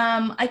 So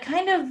I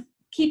kind of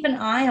keep an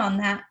eye on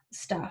that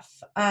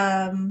stuff.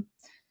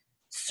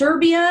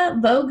 Serbia,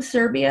 Vogue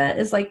Serbia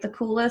is like the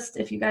coolest.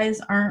 If you guys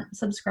aren't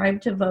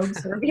subscribed to Vogue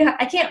Serbia,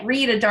 I can't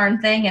read a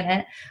darn thing in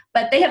it,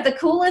 but they have the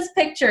coolest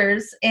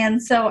pictures. And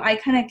so I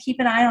kind of keep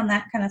an eye on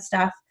that kind of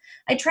stuff.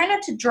 I try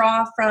not to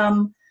draw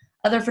from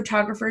other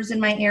photographers in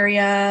my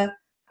area.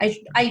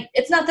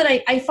 It's not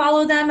that I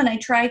follow them and I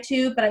try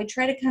to, but I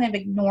try to kind of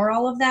ignore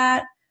all of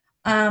that,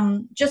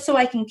 just so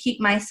I can keep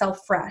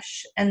myself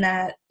fresh. And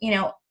that, you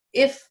know,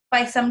 if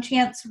by some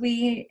chance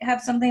we have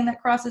something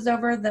that crosses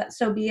over, that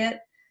so be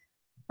it.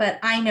 But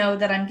I know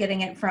that I'm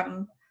getting it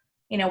from,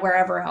 you know,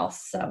 wherever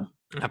else. So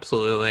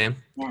absolutely.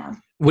 Yeah.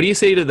 What do you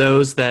say to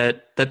those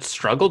that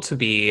struggle to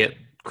be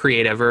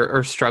creative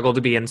or struggle to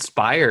be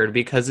inspired?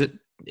 Because it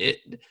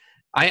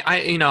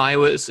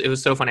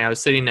was so funny. I was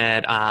sitting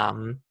at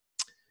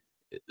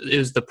it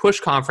was the Push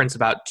conference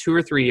about 2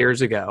 or 3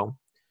 years ago,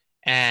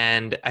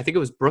 and I think it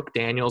was Brooke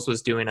Daniels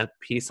was doing a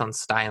piece on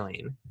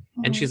styling,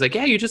 and she's like,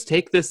 "Yeah, you just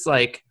take this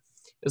like."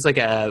 It was like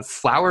a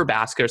flower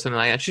basket or something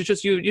like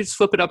that. You just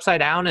flip it upside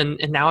down and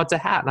now it's a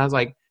hat. And I was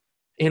like,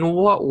 in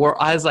what world?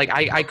 I was like,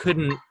 I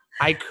couldn't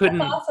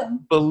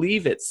awesome.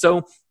 believe it.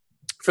 So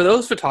for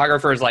those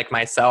photographers like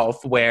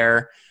myself,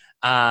 where,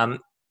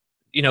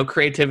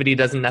 creativity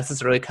doesn't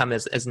necessarily come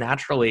as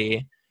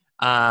naturally,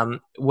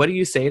 what do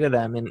you say to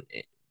them in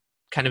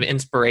kind of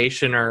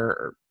inspiration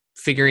or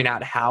figuring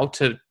out how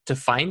to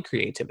find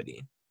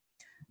creativity?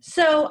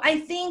 So I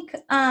think,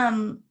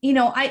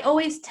 I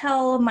always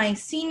tell my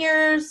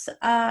seniors,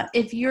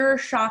 if you're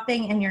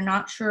shopping and you're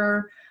not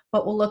sure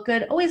what will look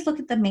good, always look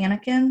at the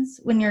mannequins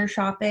when you're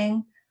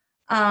shopping.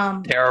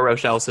 Tara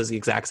Rochelle says the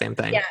exact same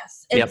thing.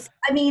 Yes.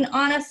 I mean,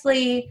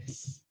 honestly,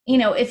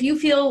 if you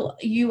feel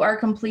you are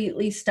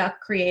completely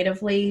stuck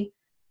creatively,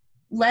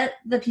 let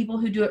the people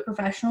who do it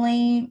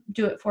professionally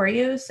do it for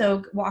you.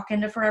 So walk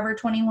into Forever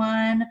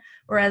 21,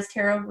 or as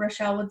Tara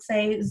Rochelle would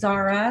say,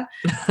 Zara.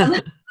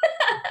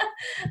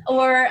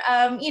 Or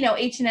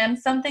H&M,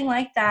 something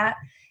like that,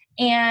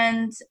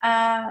 and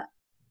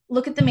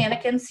look at the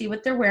mannequins, see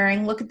what they're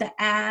wearing, look at the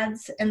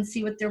ads and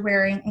see what they're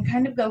wearing, and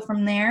kind of go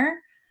from there.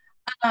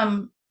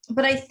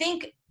 But I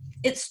think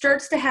it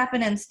starts to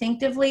happen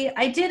instinctively.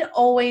 I did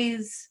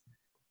always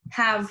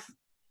have,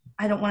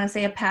 I don't want to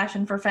say a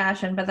passion for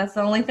fashion, but that's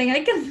the only thing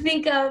I can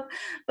think of.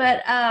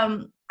 But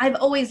I've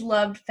always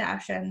loved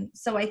fashion,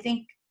 so I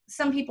think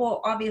some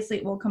people, obviously,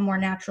 it will come more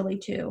naturally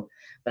too.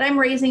 But I'm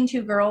raising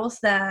 2 girls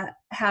that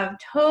have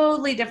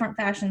totally different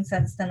fashion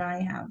sense than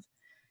I have.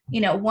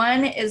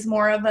 One is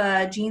more of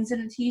a jeans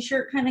and a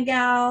t-shirt kind of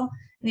gal,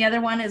 and the other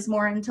one is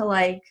more into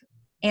like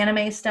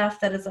anime stuff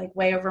that is like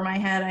way over my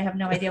head. I have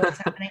no idea what's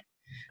happening.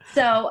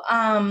 So,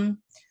 I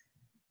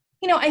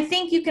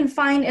think you can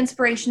find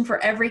inspiration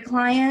for every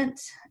client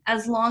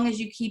as long as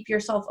you keep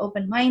yourself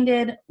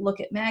open-minded,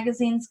 look at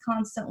magazines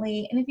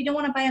constantly. And if you don't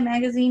want to buy a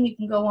magazine, you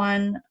can go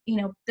on,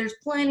 there's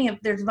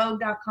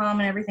Vogue.com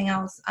and everything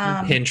else.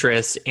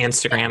 Pinterest,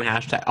 Instagram,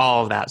 hashtag,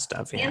 all of that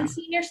stuff. Yeah. And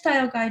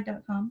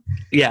SeniorStyleGuide.com.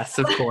 Yes,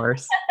 of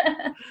course.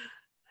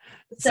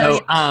 So,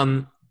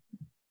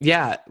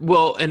 yeah.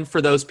 Well, and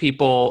for those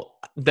people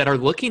that are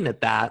looking at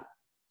that,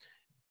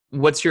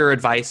 what's your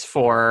advice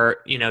for,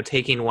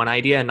 taking one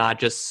idea and not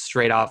just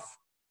straight off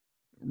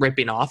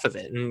ripping off of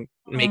it and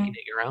making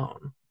it your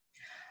own?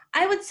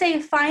 I would say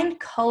find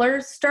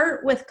colors.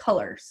 Start with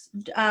colors,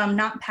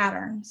 not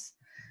patterns.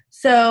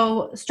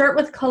 So start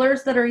with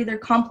colors that are either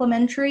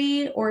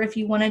complementary, or if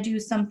you want to do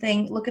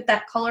something, look at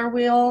that color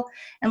wheel.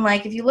 And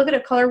like, if you look at a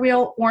color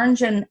wheel,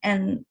 orange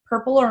and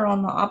purple are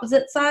on the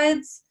opposite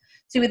sides.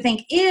 So you would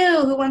think,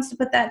 ew, who wants to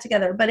put that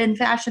together? But in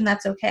fashion,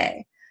 that's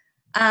okay.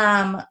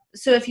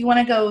 So if you want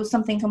to go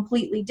something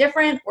completely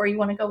different, or you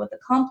want to go with the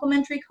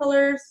complementary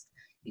colors,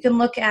 you can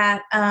look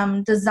at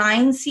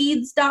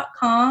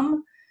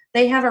designseeds.com.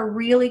 They have a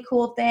really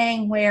cool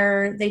thing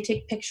where they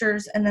take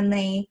pictures and then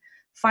they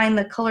find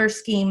the color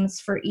schemes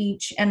for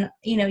each. And,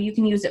 you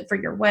can use it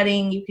for your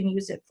wedding. You can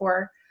use it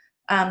for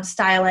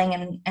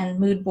styling and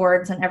mood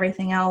boards and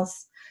everything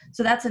else.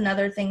 So that's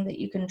another thing that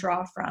you can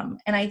draw from.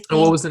 And I think,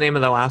 what was the name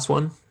of the last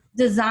one?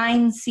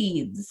 Design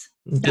Seeds.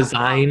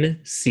 Design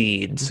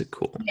Seeds.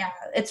 Cool. Yeah,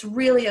 it's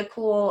really a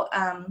cool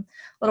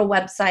little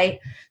website.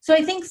 So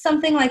I think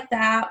something like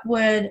that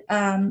would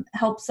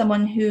help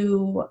someone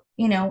who,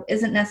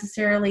 isn't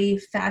necessarily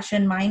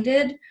fashion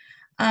minded.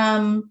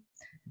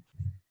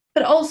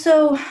 But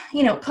also,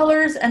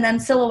 colors and then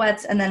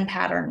silhouettes and then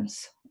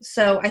patterns.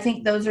 So I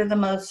think those are the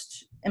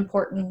most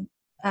important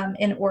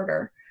in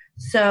order.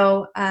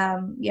 So,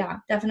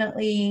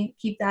 definitely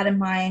keep that in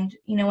mind.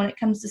 When it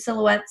comes to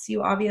silhouettes,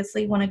 you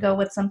obviously want to go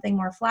with something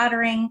more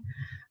flattering.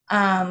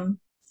 So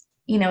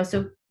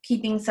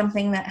keeping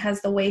something that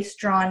has the waist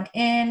drawn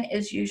in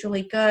is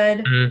usually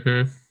good.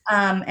 Mm-hmm.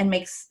 and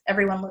makes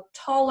everyone look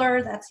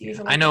taller. That's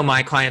usually. I know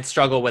my clients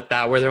struggle with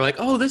that, where they're like,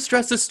 "Oh, this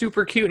dress is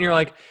super cute," and you're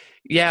like,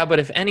 "Yeah, but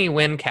if any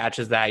wind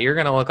catches that, you're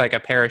gonna look like a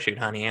parachute,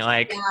 honey."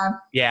 Like,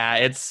 yeah,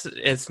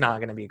 it's not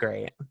gonna be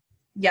great.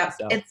 Yeah,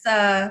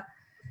 So.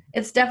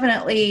 It's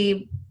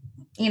definitely,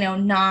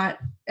 not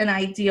an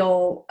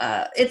ideal.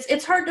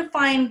 It's hard to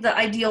find the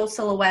ideal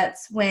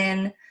silhouettes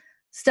when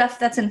stuff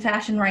that's in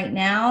fashion right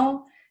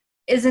now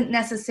isn't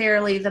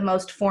necessarily the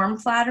most form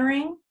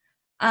flattering.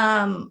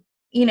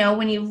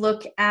 When you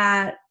look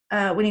at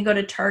when you go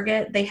to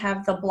Target, they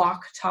have the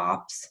block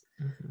tops,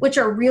 which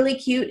are really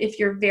cute if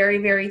you're very,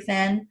 very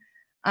thin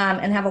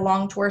and have a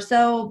long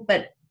torso,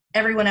 but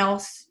everyone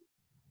else,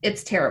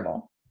 it's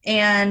terrible.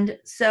 And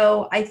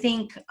so I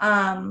think,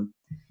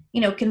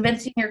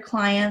 convincing your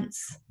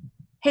clients,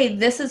 hey,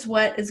 this is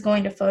what is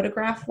going to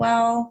photograph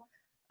well,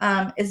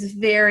 is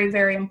very,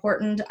 very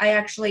important. I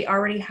actually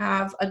already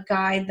have a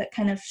guide that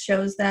kind of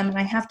shows them, and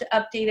I have to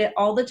update it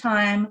all the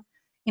time.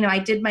 I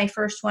did my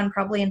first one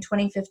probably in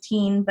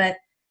 2015, but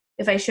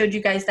if I showed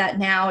you guys that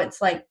now,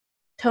 it's like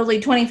totally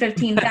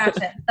 2015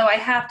 fashion. So I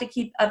have to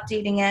keep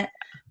updating it.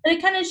 But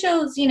it kind of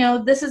shows,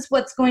 this is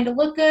what's going to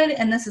look good,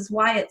 and this is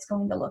why it's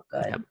going to look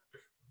good. Yep.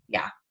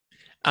 Yeah.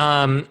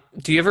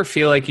 Do you ever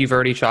feel like you've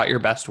already shot your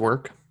best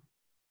work?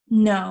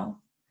 No,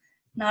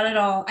 not at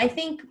all. I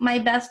think my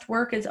best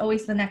work is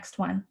always the next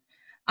one.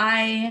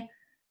 I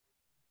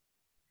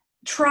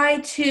try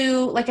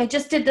to, I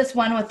just did this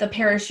one with the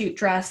parachute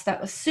dress.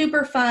 That was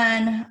super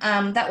fun.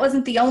 That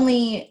wasn't the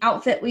only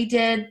outfit we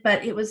did,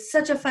 but it was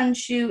such a fun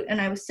shoot. And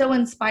I was so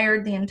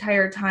inspired the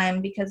entire time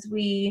because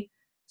we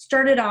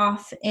started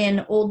off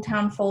in Old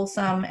Town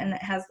Folsom, and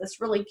it has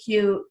this really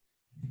cute,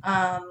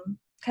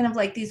 kind of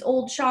like these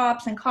old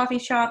shops and coffee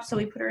shops. So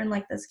we put her in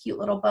this cute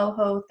little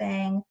boho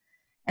thing.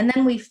 And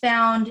then we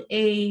found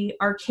a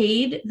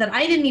arcade that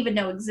I didn't even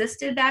know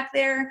existed back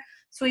there.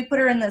 So we put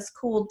her in this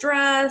cool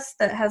dress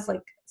that has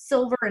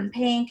silver and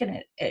pink,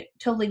 and it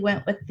totally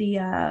went with the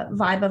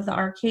vibe of the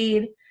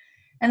arcade.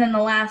 And then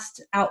the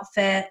last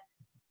outfit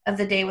of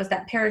the day was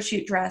that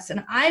parachute dress.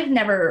 And I've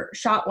never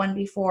shot one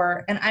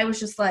before. And I was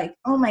just like,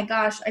 oh my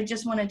gosh, I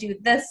just want to do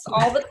this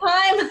all the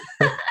time.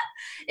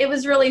 It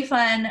was really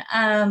fun.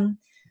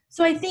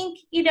 So I think,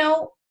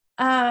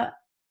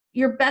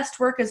 your best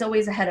work is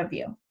always ahead of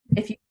you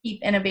if you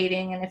keep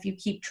innovating and if you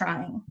keep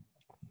trying.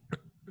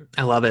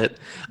 I love it.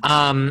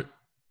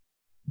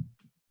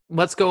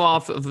 Let's go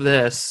off of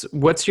this.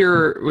 What's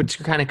your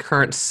kind of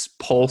current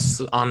pulse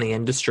on the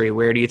industry?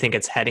 Where do you think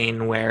it's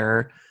heading?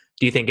 Where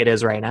do you think it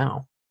is right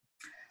now?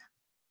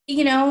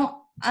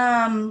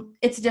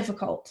 It's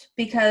difficult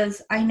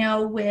because I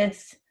know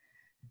with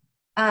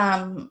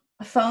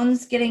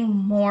phones getting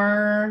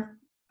more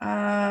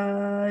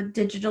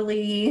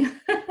digitally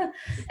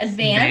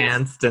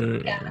advanced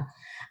and yeah.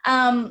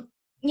 I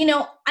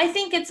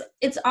think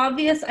it's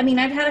obvious. I mean,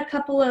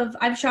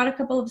 I've shot a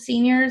couple of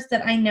seniors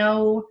that I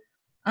know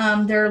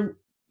their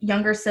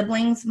younger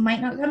siblings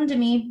might not come to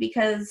me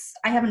because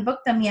I haven't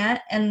booked them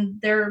yet, and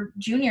they're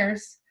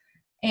juniors.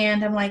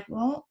 And I'm like,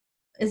 well,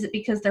 is it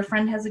because their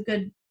friend has a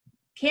good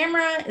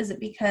camera? Is it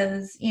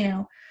because,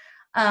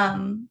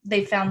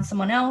 they found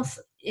someone else?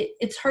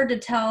 It's hard to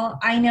tell.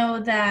 I know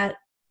that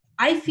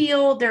I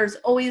feel there's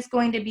always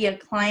going to be a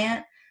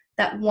client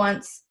that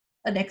wants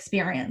an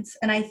experience.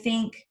 And I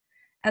think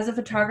as a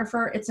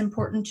photographer, it's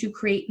important to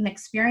create an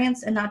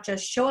experience and not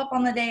just show up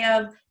on the day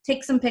of,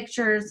 take some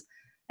pictures,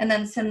 and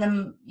then send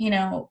them,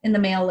 in the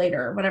mail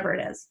later, or whatever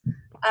it is.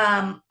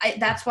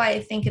 That's why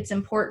I think it's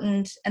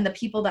important. And the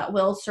people that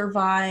will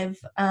survive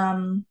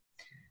are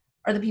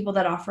the people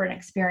that offer an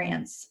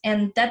experience.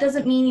 And that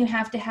doesn't mean you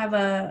have to have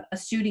a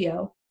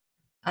studio.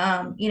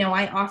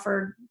 I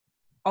offered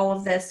all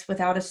of this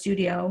without a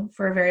studio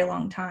for a very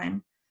long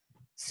time.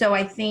 So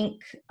I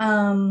think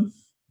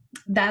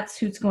that's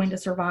who's going to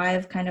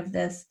survive kind of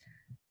this.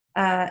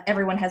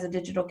 Everyone has a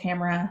digital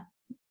camera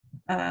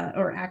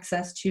or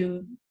access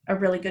to a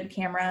really good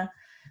camera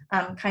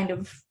kind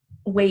of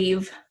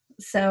wave.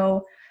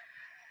 So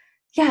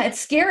yeah, it's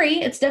scary.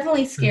 It's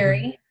definitely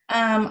scary.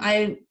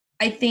 I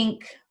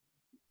think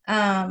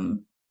the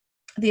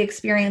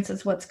experience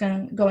is what's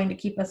going to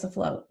keep us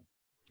afloat.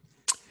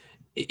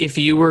 If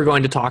you were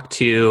going to talk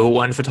to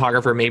one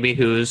photographer, maybe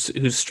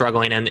who's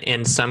struggling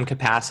in some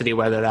capacity,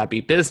 whether that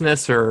be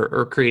business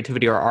or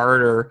creativity or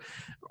art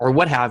or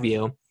what have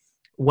you,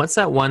 what's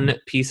that one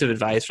piece of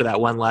advice or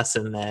that one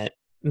lesson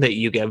that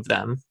you give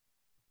them?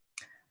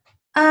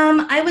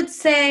 I would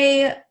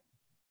say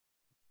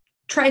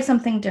try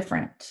something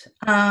different.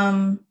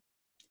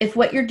 If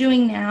what you're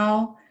doing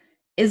now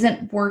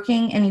isn't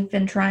working and you've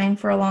been trying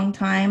for a long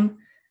time,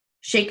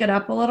 shake it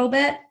up a little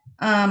bit.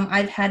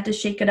 I've had to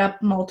shake it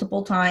up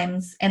multiple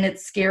times, and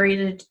it's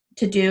scary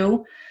to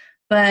do,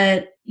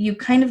 but you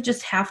kind of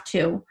just have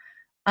to.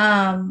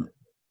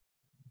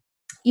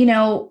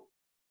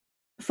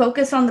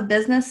 Focus on the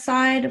business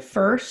side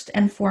first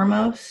and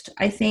foremost.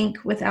 I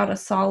think without a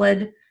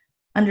solid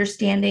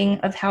understanding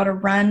of how to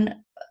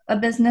run a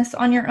business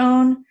on your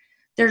own,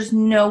 there's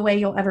no way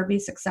you'll ever be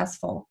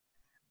successful.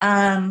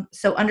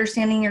 So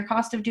understanding your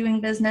cost of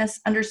doing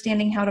business,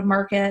 understanding how to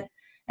market,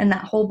 and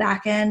that whole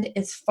back end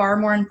is far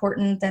more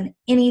important than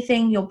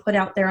anything you'll put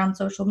out there on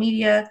social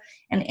media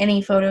and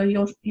any photo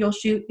you'll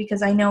shoot,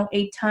 because I know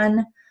a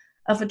ton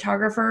of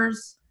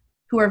photographers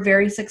who are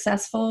very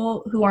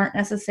successful, who aren't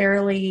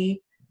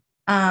necessarily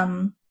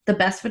the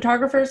best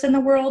photographers in the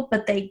world,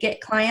 but they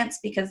get clients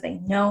because they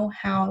know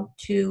how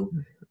to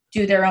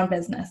do their own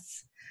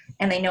business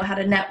and they know how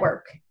to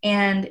network.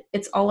 And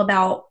it's all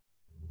about,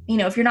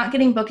 if you're not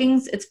getting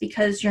bookings, it's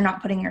because you're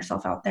not putting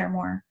yourself out there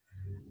more.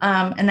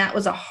 And that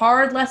was a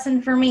hard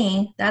lesson for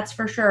me, that's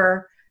for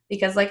sure.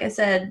 Because like I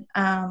said,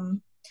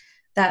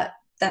 that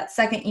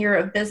second year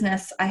of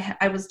business,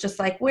 I was just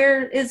like,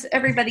 where is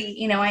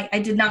everybody? I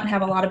did not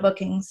have a lot of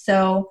bookings.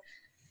 So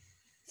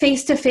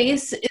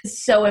face-to-face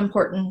is so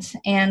important,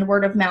 and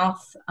word of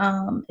mouth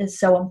is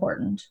so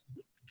important.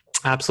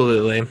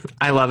 Absolutely.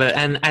 I love it.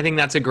 And I think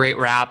that's a great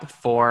wrap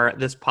for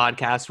this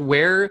podcast.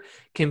 Where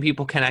can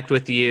people connect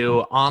with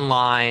you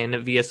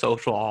online, via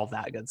social, all of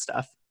that good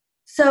stuff?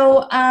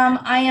 So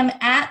I am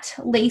at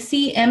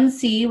Lacey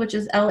MC, which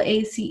is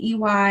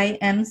LACEY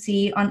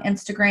MC on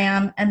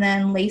Instagram, and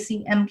then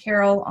Lacey M.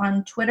 Carroll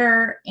on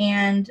Twitter,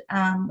 and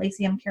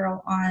Lacey M.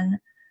 Carroll on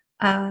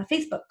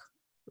Facebook.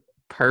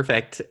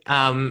 Perfect.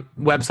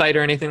 Website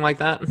or anything like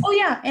that? Oh,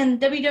 yeah. And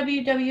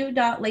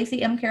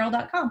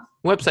www.lacymcarroll.com.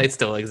 Website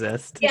still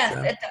exists. Yes,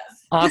 so. It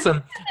does.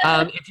 Awesome.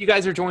 If you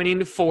guys are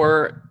joining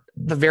for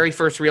the very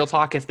first Real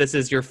Talk, if this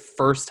is your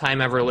first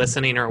time ever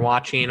listening or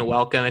watching,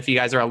 welcome. If you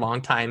guys are a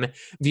longtime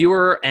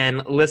viewer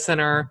and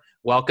listener,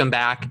 welcome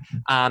back.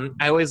 I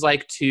always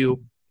like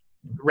to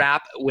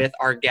wrap with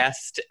our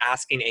guest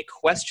asking a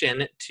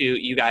question to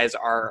you guys,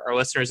 our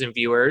listeners and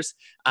viewers,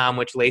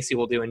 which Lacey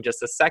will do in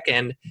just a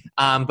second.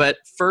 But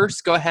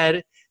first, go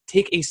ahead,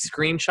 take a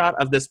screenshot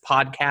of this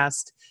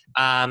podcast,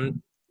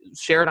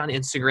 share it on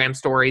Instagram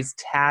stories,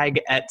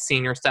 tag at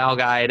Senior Style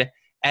Guide,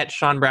 at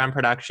Sean Brown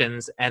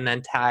Productions, and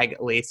then tag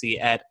Lacey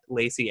at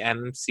Lacey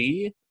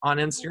MC on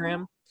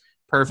Instagram.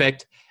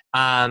 Perfect.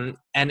 And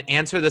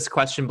answer this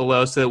question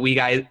below so that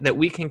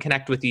we can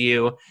connect with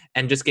you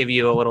and just give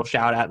you a little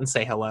shout out and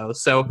say hello.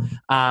 So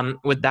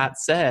with that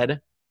said,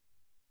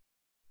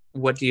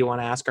 what do you want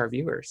to ask our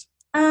viewers?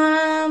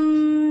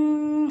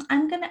 I'm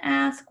going to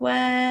ask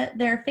what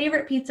their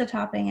favorite pizza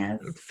topping is.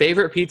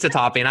 Favorite pizza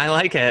topping. I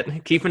like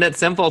it. Keeping it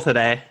simple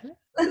today.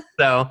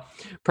 So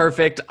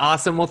perfect.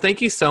 Awesome. Well,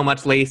 thank you so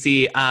much,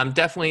 Lacey.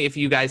 Definitely, if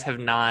you guys have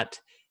not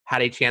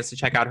had a chance to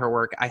check out her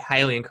work, I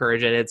highly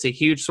encourage it. It's a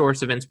huge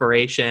source of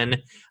inspiration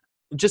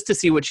just to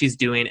see what she's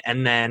doing.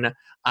 And then,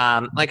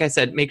 like I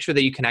said, make sure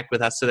that you connect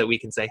with us so that we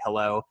can say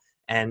hello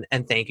and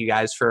thank you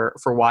guys for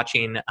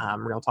watching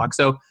Real Talk.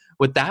 So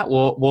with that,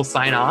 we'll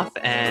sign off,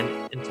 and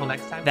until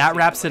next time. That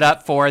wraps it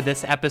up for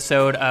this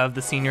episode of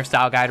the Senior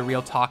Style Guide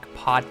Real Talk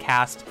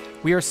podcast.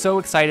 We are so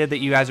excited that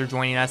you guys are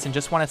joining us and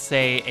just want to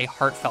say a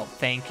heartfelt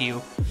thank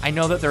you. I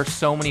know that there are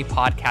so many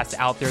podcasts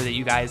out there that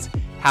you guys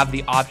have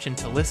the option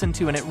to listen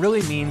to, and it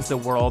really means the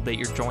world that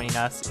you're joining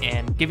us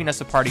and giving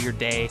us a part of your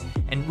day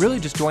and really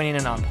just joining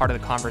in on part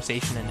of the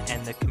conversation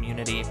and the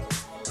community.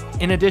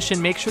 In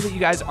addition, make sure that you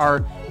guys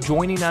are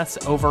joining us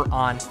over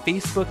on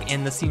Facebook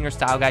in the Senior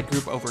Style Guide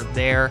group over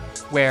there,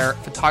 where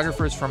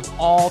photographers from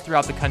all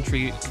throughout the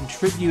country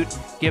contribute,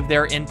 give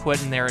their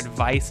input and their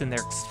advice and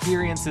their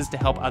experiences to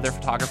help other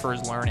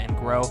photographers learn and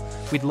grow.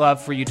 We'd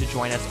love for you to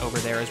join us over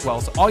there as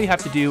well. So all you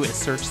have to do is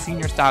search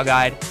Senior Style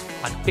Guide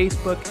on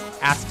Facebook,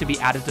 ask to be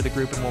added to the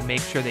group, and we'll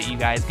make sure that you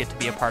guys get to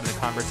be a part of the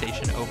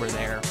conversation over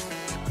there.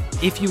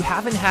 If you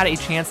haven't had a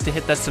chance to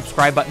hit that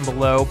subscribe button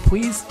below,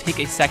 please take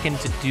a second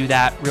to do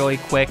that really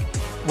quick.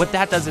 What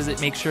that does is it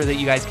makes sure that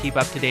you guys keep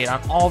up to date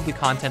on all of the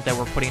content that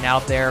we're putting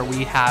out there.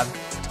 We have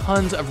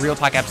tons of Real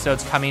Talk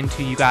episodes coming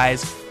to you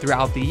guys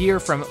throughout the year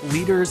from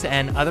leaders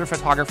and other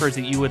photographers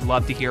that you would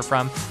love to hear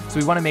from. So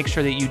we want to make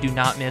sure that you do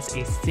not miss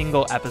a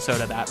single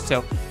episode of that.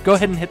 So go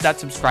ahead and hit that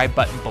subscribe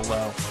button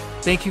below.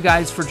 Thank you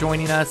guys for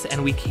joining us,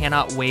 and we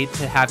cannot wait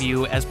to have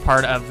you as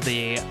part of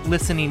the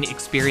listening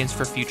experience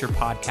for future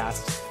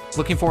podcasts.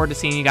 Looking forward to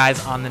seeing you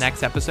guys on the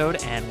next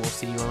episode, and we'll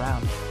see you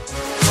around.